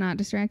that's not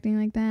distracting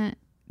like that,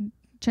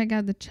 check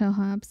out the Chill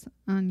Hops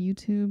on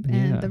YouTube.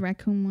 And the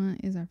raccoon one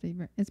is our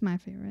favorite. It's my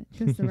favorite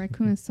because the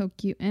raccoon is so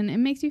cute, and it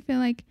makes you feel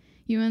like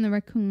you and the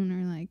raccoon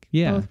are like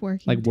both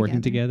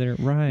working together.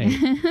 Right.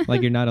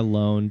 Like you're not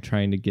alone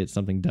trying to get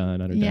something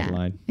done on a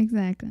deadline.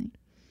 Exactly.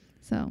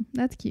 So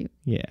that's cute.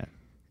 Yeah.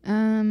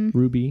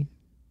 Ruby.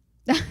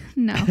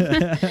 No.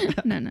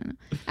 No.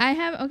 I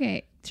have,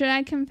 okay, should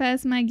I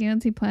confess my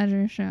guilty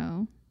pleasure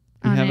show?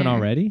 You on haven't air?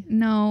 already?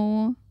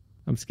 No.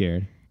 I'm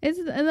scared. It's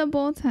the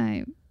Bold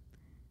Type.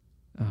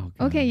 Oh,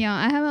 God. Okay, y'all,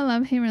 I have a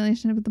love-hate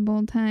relationship with the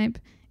Bold Type.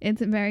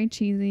 It's very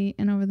cheesy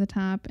and over the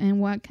top. And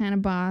what kind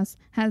of boss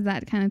has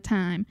that kind of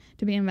time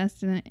to be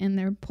invested in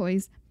their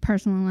employees'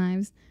 personal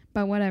lives?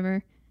 But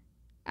whatever.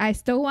 I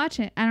still watch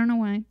it. I don't know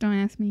why. Don't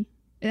ask me.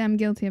 I'm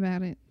guilty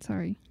about it.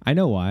 Sorry. I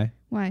know why.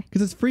 Why?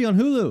 Because it's free on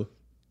Hulu.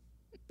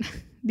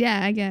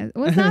 Yeah, I guess.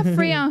 Well, it's not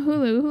free on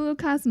Hulu. Hulu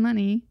costs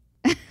money.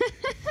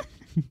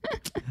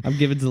 I'm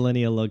giving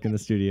Zeleny a look in the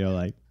studio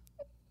like,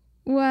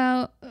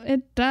 Well,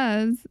 it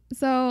does.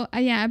 So,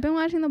 yeah, I've been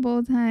watching The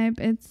Bold Type.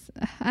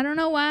 I don't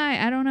know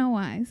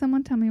why.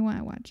 Someone tell me why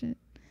I watch it.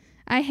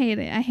 I hate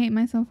it. I hate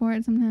myself for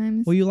it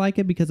sometimes. well, you like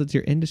it because it's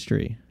your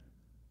industry.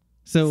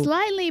 So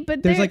Slightly,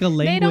 but there's like a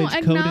they don't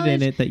language coded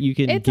in it that you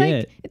can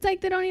get. It's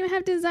like they don't even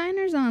have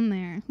designers on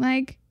there.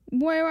 Like,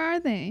 where are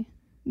they?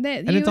 You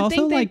it's would also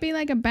think they'd like- be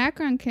like a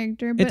background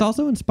character. But It's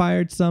also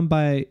inspired some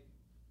by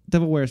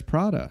Devil Wears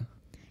Prada,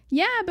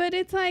 yeah, but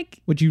it's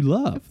like which you a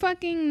love.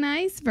 fucking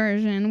nice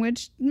version,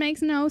 which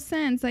makes no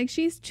sense. Like,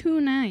 she's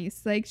too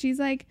nice. Like, she's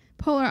like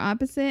polar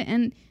opposite,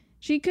 and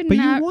she could But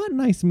not. you want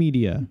nice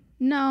media.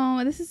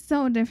 No, this is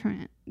so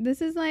different.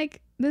 This is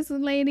like, this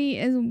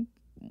lady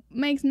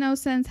makes no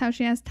sense how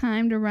she has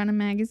time to run a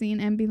magazine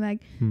and be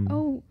like,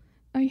 oh,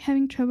 are you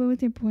having trouble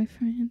with your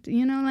boyfriend?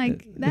 You know,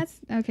 like, that's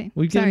okay.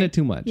 We're getting Sorry. it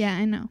too much. Yeah,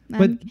 I know.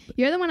 But-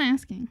 You're the one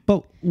asking.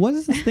 But what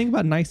is this thing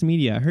about nice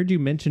media? I heard you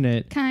mention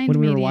it Kind when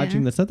we were media.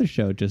 watching this other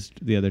show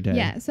just the other day.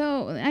 Yeah,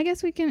 so I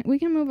guess we can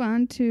move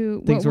on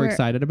to Things what we're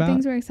excited about.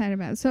 Things we're excited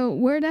about. So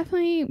we're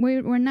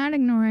not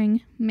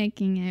ignoring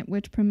Making It,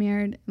 which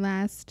premiered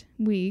last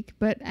week,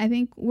 but I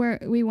think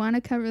we want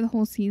to cover the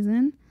whole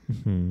season.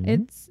 Mhm.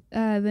 It's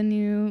the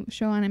new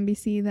show on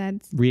NBC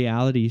that's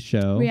reality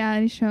show.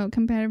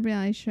 competitive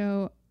reality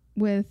show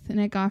with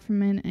Nick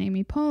Offerman and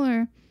Amy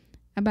Poehler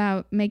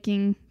about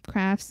making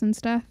crafts and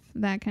stuff,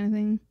 that kind of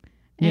thing.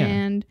 Yeah.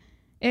 And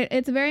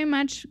it's very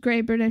much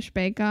Great British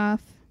Bake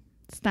Off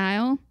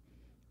style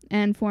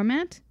and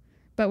format,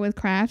 but with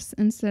crafts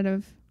instead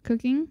of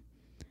cooking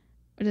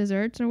or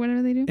desserts or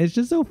whatever they do. It's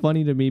just so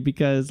funny to me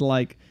because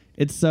like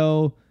it's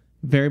so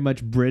very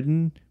much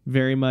Britain,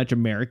 very much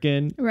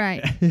American.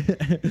 Right.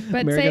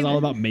 America's all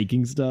about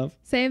making stuff.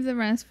 Save the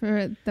rest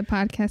for the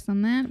podcast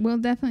on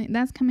that.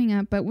 That's coming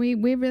up, but we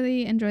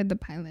really enjoyed the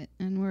pilot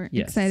and we're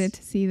Yes. excited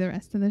to see the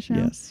rest of the show.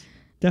 Yes.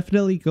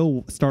 Definitely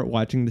go start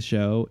watching the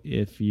show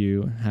if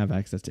you have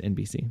access to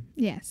NBC.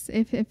 Yes,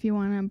 if you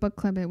want to book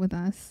club it with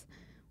us,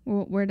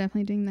 we're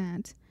definitely doing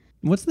that.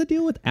 What's the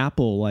deal with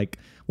Apple? Like,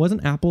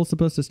 wasn't Apple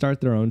supposed to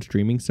start their own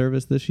streaming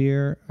service this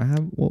year? You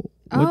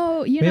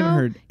we haven't know,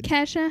 heard.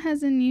 Kesha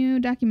has a new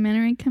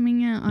documentary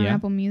coming out on Yeah.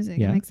 Apple Music.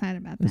 Yeah. I'm excited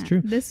about that. That's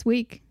true. This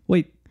week.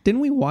 Wait, didn't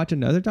we watch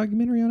another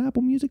documentary on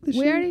Apple Music this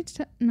We year? already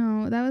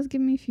no, that was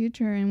Give Me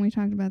Future, and we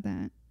talked about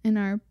that in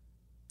our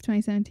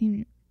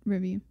 2017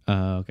 review.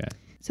 Okay.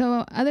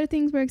 So other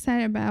things we're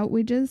excited about,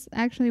 we just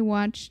actually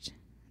watched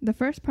the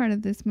first part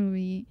of this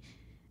movie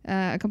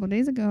a couple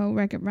days ago,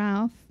 Wreck-It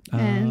Ralph.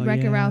 And Oh,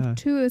 Wreck-It yeah. Ralph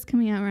 2 is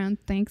coming out around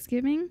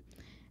Thanksgiving.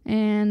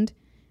 And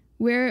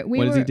we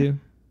What does he do?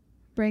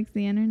 breaks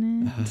the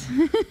internet.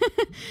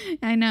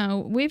 I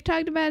know. We've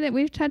talked about it.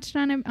 We've touched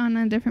on it on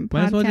a different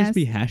Might podcast. as well just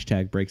be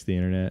hashtag breaks the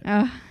internet.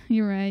 Oh,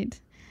 you're right.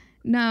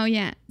 No,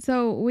 yeah.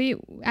 So we,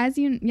 as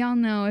y'all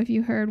know, if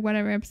you heard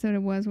whatever episode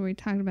it was where we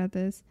talked about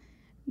this,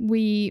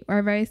 we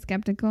are very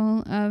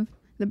skeptical of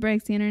the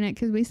breaks the internet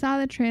because we saw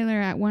the trailer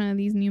at one of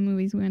these new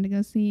movies we went to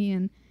go see,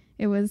 and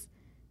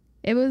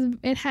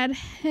it had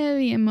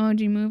heavy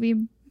Emoji Movie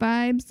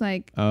vibes,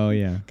 like Oh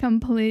yeah.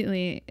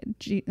 completely.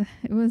 It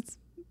was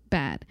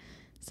bad.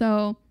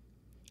 So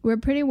we're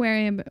pretty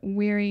weary about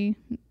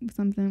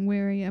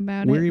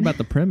it. Weary about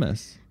the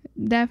premise.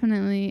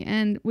 Definitely.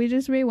 And we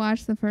just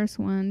rewatched the first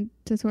one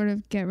to sort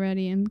of get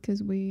ready and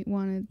because we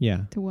wanted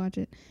Yeah. to watch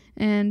it.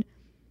 And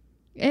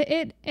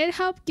it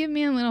helped give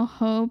me a little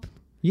hope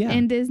Yeah.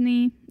 in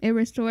Disney. It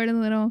restored a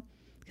little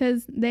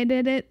because they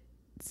did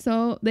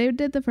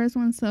the first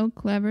one so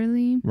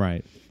cleverly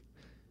Right.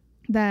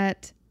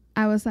 that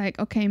I was like,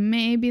 okay,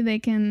 maybe they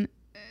can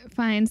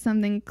find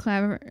something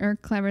clever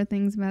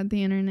things about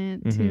the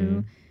internet to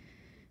Mhm.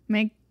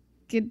 make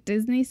it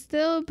Disney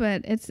still,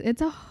 but it's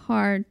a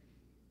hard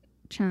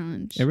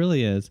challenge. It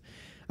really is.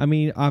 I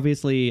mean,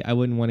 obviously, I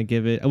wouldn't want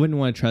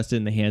to trust it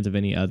in the hands of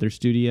any other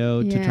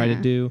studio to try to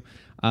Yeah. do.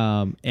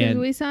 Because And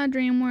we saw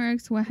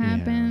DreamWorks, what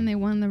happened? Yeah. They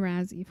won the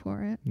Razzie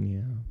for it.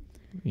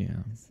 yeah.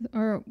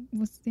 Or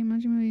was the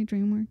Emoji Movie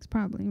DreamWorks?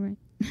 Probably, right?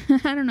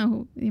 I don't know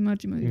who the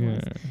Emoji Movie was.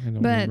 I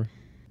don't But remember.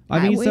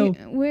 I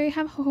mean, we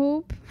have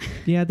hope.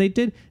 yeah, they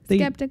did.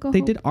 Skeptical They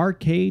hope. did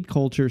arcade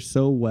culture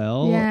so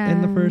well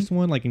in the Yeah. first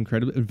one, like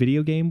incredible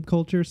video game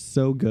culture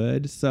so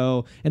good.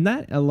 So, and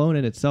that alone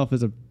in itself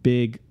is a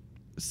big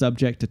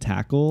subject to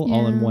tackle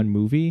all in Yeah. one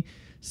movie.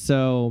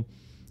 So,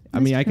 I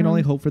That's mean, I can true.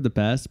 only hope for the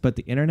best, but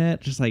the internet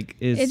just like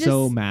It is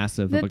so just-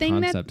 massive the of a thing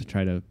that- concept to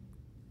try to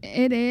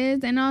It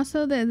is, and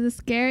also the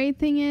scary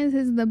thing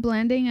is the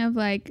blending of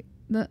like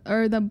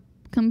the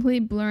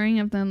complete blurring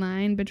of the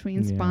line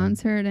between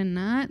sponsored and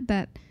not,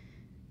 that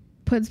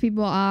puts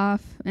people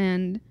off.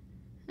 And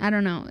I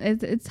don't know,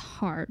 it's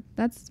hard.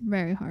 That's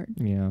very hard.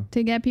 Yeah.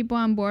 To get people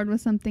on board with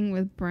something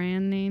with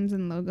brand names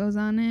and logos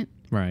on it.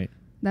 Right.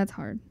 That's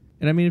hard.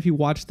 And I mean, if you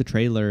watch the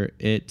trailer,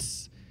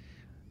 it's,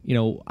 you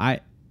know,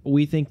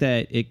 we think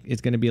that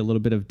it's going to be a little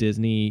bit of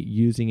Disney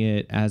using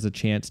it as a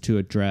chance to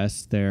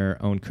address their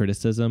own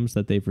criticisms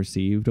that they've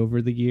received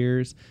over the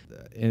years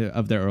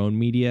of their own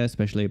media,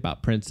 especially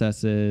about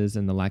princesses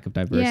and the lack of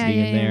diversity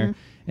in there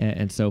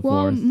and so forth.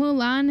 Well,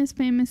 Mulan is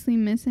famously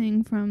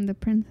missing from the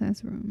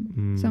princess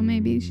room. So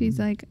maybe she's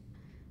like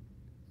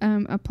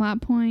a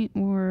plot point,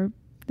 or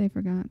they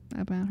forgot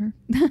about her.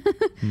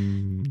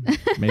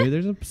 Maybe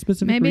there's a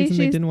specific reason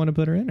they didn't want to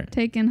put her in her.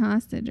 Taken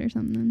hostage or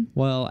something.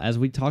 Well, as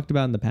we talked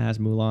about in the past,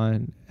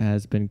 Mulan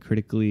has been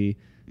critically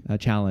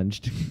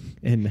challenged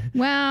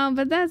well,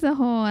 but that's a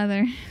whole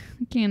other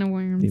can of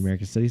worms. The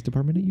American Studies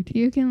Department at UT.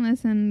 You can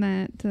listen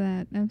to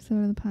that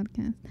episode of the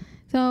podcast.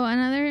 So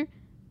another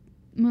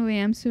movie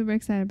I'm super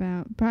excited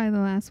about, probably the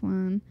last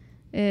one,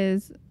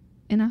 is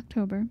in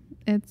October.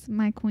 It's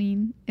My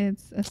Queen.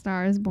 It's A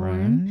Star Is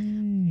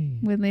Born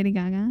with Lady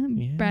Gaga.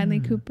 Yeah. Bradley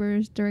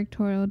Cooper's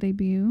directorial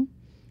debut.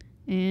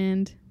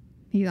 And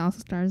he also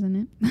stars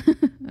in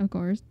it, of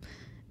course.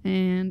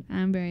 And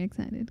I'm very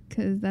excited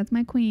because that's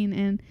my queen,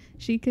 and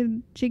she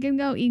could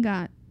go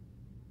EGOT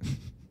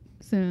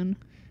soon.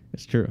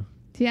 It's true.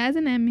 She has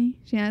an Emmy.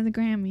 She has a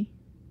Grammy.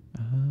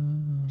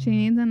 Oh. She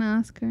needs an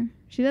Oscar.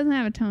 She doesn't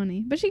have a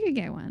Tony, but she could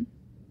get one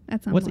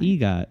at some point. What's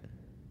EGOT?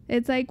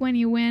 It's like when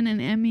you win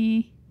an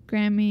Emmy,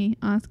 Grammy,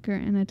 Oscar,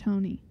 and a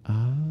Tony.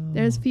 Oh.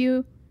 There's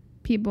few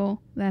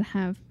people that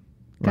have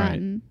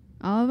gotten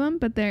all of them,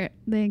 but they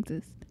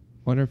exist. I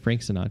wonder if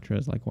Frank Sinatra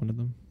is like one of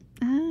them.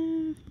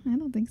 I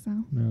don't think so.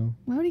 No.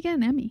 Why would he get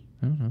an Emmy?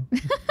 I don't know.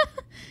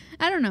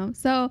 I don't know.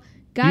 So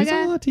Gaga, he's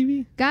on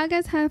TV.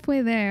 Gaga's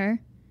halfway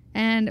there,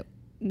 and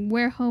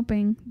we're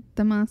hoping,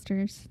 the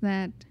monsters,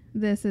 that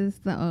this is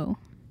the O.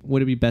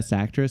 Would it be Best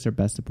Actress or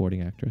Best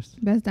Supporting Actress?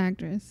 Best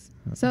Actress.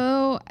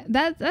 So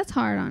that's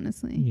hard,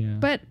 honestly. Yeah.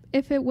 But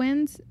if it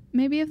wins,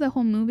 maybe if the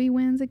whole movie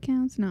wins, it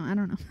counts. No, I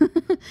don't know.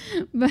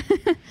 But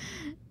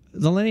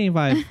Zeleny and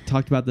I have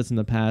talked about this in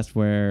the past,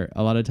 where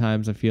a lot of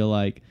times I feel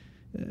like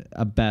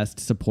a Best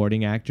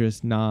Supporting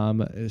Actress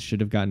nom should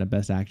have gotten a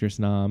Best Actress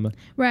nom.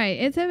 Right.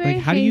 It's a very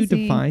how do you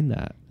define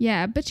that?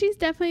 Yeah, but she's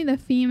definitely the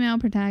female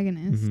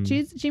protagonist.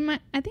 Mm-hmm.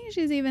 I think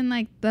she's even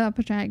like the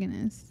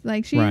protagonist.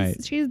 Like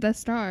she's the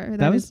star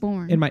that is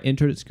born. In my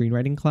intro to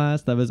screenwriting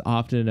class, that was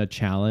often a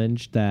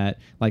challenge, that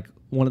like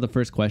one of the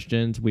first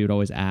questions we would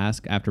always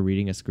ask after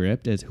reading a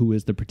script is, who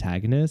is the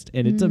protagonist?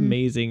 And it's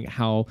amazing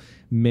how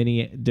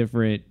many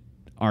different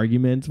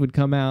arguments would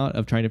come out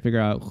of trying to figure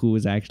out who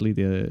is actually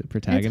the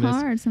protagonist.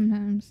 It's hard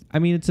sometimes. I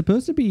mean, it's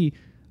supposed to be,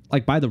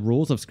 like, by the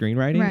rules of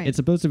screenwriting, it's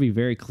supposed to be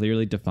very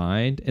clearly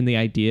defined. And the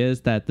idea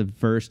is that the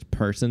first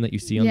person that you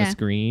see on the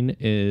screen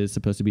is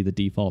supposed to be the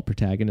default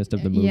protagonist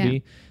of the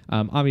movie.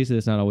 Yeah. Obviously,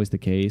 that's not always the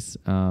case.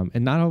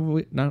 And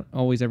not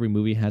always every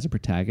movie has a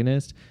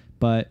protagonist.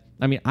 But,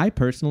 I mean, I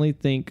personally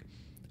think,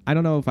 I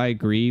don't know if I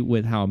agree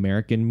with how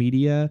American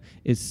media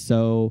is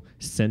so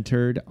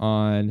centered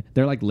on,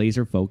 they're like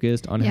laser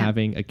focused on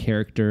having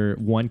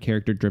one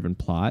character driven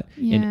plot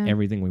in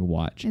everything we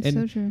watch. It's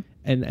so true.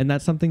 And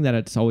that's something that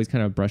it's always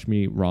kind of brushed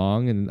me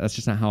wrong. And that's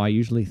just not how I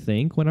usually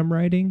think when I'm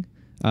writing.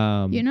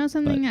 You know,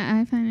 something that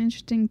I find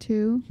interesting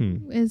too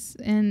is,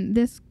 and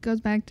this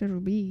goes back to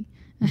Ruby,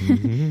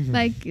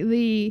 like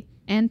the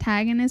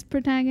antagonist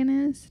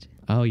protagonist.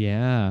 Oh,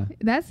 yeah.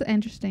 That's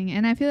interesting.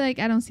 And I feel like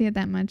I don't see it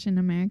that much in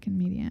American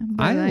media.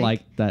 I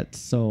like that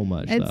so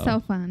much, it's so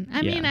fun.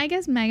 I mean, I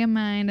guess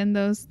Megamind and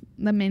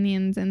the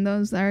Minions and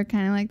those are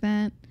kind of like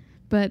that.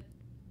 But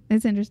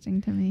it's interesting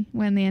to me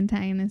when the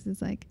antagonist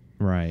is like...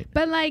 Right.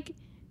 But like,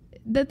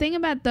 the thing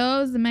about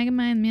those, the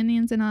Megamind,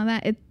 Minions and all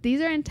that, these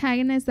are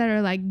antagonists that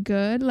are like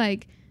good.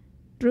 Like,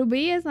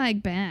 Ruby is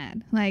like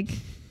bad. Like...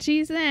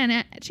 She's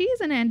an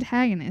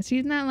antagonist.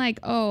 She's not like,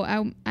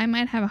 oh, I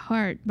might have a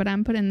heart, but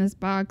I'm put in this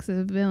box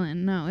of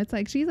villain. No, it's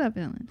like she's a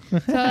villain.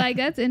 So like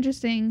that's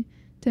interesting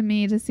to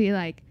me to see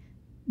like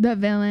the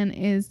villain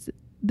is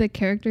the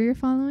character you're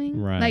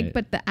following, right? Like,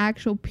 but the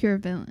actual pure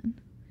villain,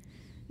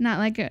 not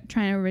like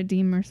trying to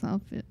redeem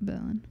herself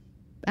villain.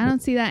 I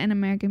don't see that in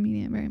American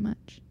media very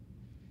much,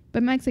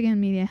 but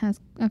Mexican media has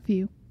a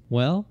few.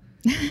 Well,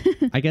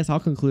 I guess I'll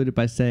conclude it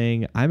by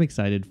saying I'm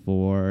excited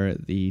for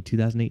the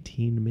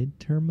 2018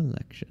 midterm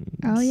elections.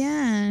 Oh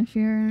yeah, if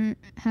you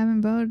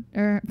haven't voted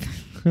or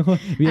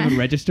you haven't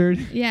registered,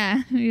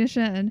 yeah, you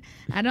should.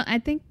 I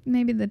think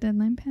maybe the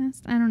deadline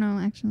passed. I don't know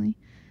actually.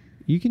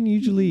 You can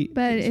usually,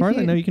 but as far as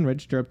I know, you can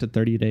register up to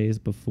 30 days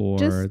before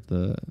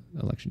the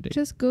election date.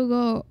 Just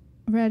Google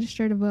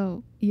register to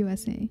vote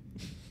USA,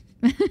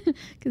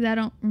 because I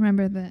don't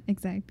remember the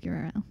exact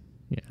URL.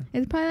 Yeah,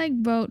 it's probably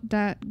like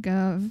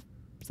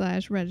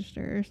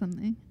vote.gov/register or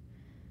something.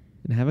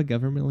 And have a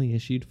governmentally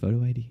issued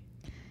photo ID.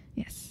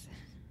 Yes.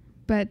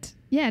 But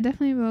yeah,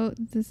 definitely vote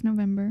this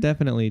November.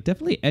 Definitely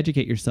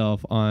educate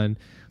yourself on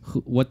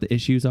what the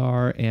issues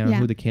are and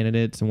who the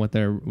candidates and what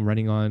they're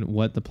running on,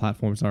 what the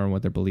platforms are and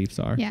what their beliefs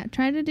are. Yeah,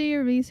 try to do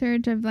your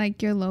research of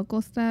like your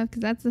local stuff,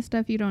 because that's the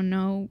stuff you don't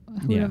know.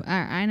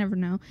 I never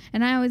know,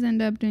 and I always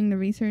end up doing the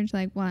research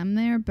like while I'm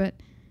there, but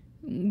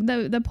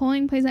the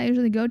polling place I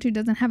usually go to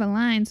doesn't have a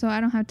line, so I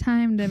don't have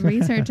time to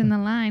research in the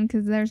line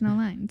because there's no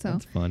line. So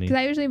that's funny, because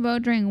I usually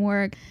vote during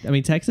work. I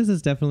mean, Texas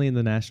is definitely in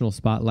the national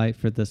spotlight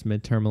for this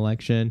midterm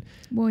election.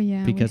 Well,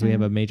 yeah, because we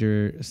have a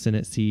major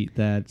Senate seat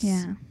that's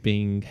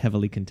being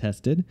heavily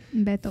contested.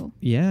 Beto.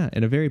 Yeah,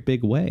 in a very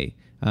big way.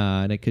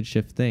 And it could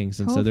shift things.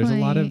 And so there's a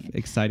lot of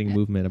exciting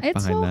movement behind that.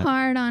 It's so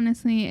hard,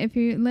 honestly, if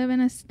you live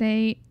in a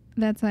state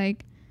that's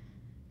like...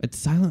 It's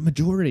silent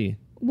majority.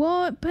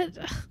 Well, but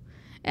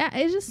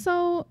it's just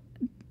so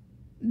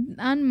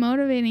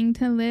unmotivating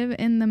to live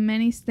in the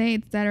many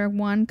states that are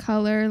one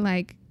color,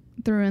 like,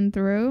 through and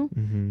through.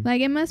 Mm-hmm.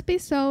 Like, it must feel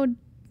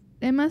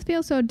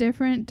so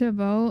different to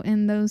vote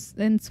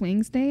in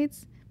swing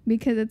states,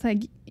 because it's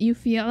like you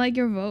feel like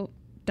your vote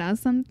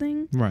does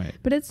something. Right.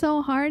 But it's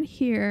so hard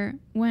here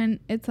when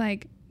it's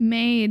like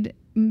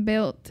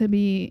built to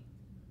be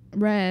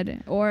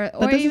red or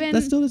even...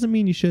 That still doesn't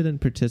mean you shouldn't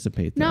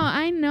participate, though. No,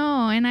 I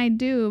know, and I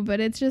do, but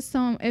it's just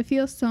it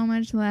feels so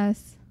much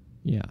less...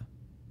 Yeah.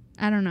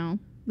 I don't know.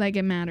 Like,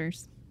 it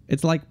matters.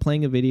 It's like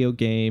playing a video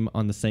game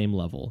on the same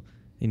level,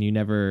 and you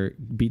never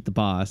beat the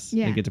boss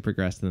and get to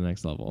progress to the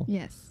next level.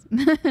 Yes.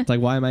 It's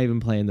like, why am I even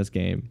playing this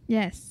game?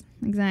 Yes,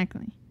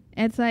 exactly.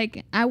 It's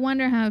like, I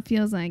wonder how it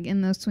feels like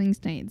in those swing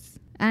states.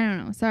 I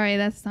don't know. Sorry,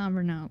 that's a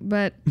somber note.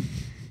 But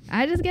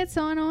I just get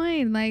so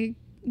annoyed. Like,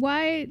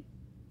 why...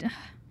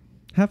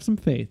 Have some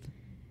faith.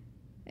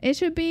 It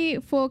should be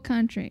full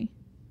country.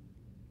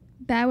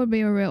 That would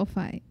be a real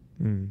fight.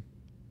 Mm.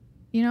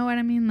 You know what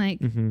I mean? Like...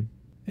 Mm-hmm.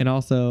 And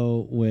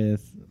also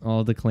with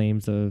all the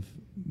claims of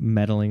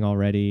meddling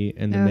already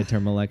in the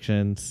midterm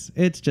elections,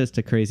 it's just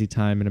a crazy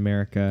time in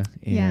America.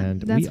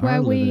 And that's why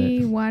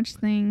we watch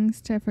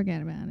things to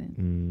forget about it.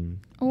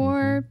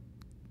 Or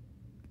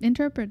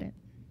interpret it.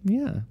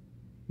 Yeah.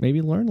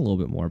 Maybe learn a little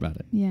bit more about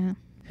it. Yeah.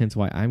 Hence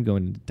why I'm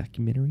going into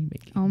documentary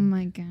making. Oh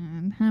my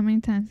God. How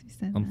many times have you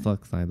said that? I'm so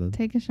excited.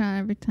 Take a shot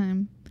every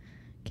time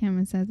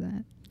Cameron says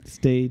that.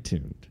 Stay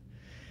tuned.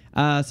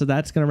 So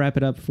that's going to wrap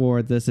it up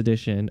for this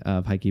edition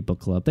of Heike Book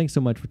Club. Thanks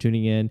so much for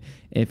tuning in.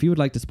 If you would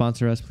like to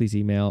sponsor us, please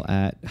email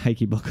at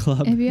Heike Book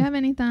Club. If you have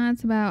any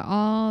thoughts about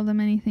all the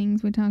many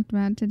things we talked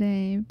about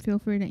today, feel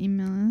free to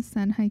email us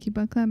at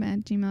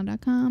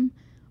hikebookclub@gmail.com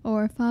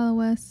or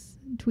follow us,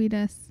 tweet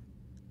us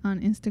on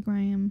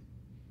Instagram,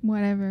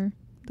 whatever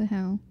the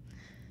hell.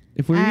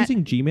 If we're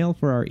using Gmail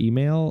for our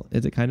email,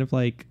 is it kind of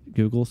like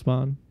Google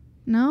Spawn?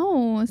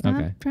 No, it's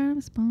not trying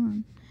to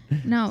spawn.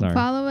 No,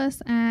 follow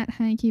us at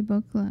Heike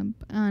Book Club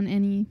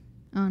on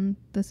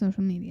the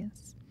social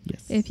medias.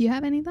 Yes. If you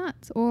have any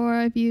thoughts,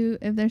 or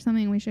if there's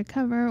something we should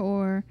cover,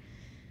 or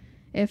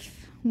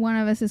if one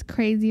of us is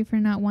crazy for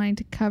not wanting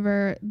to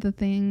cover the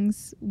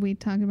things we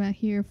talked about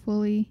here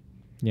fully,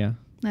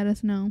 let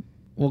us know.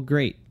 Well,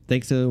 great.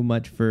 Thanks so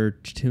much for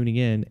tuning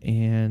in,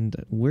 and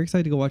we're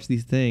excited to go watch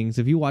these things.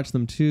 If you watch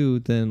them too,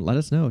 then let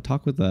us know.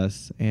 Talk with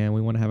us, and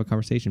we want to have a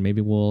conversation. Maybe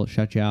we'll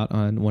shout you out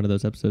on one of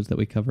those episodes that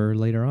we cover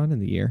later on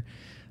in the year.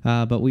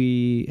 But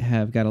we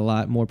have got a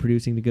lot more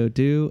producing to go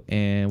do,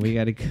 and we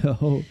got to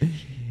go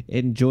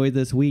enjoy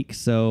this week.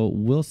 So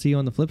we'll see you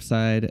on the flip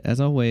side. As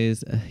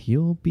always,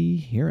 you'll be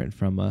hearing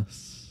from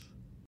us.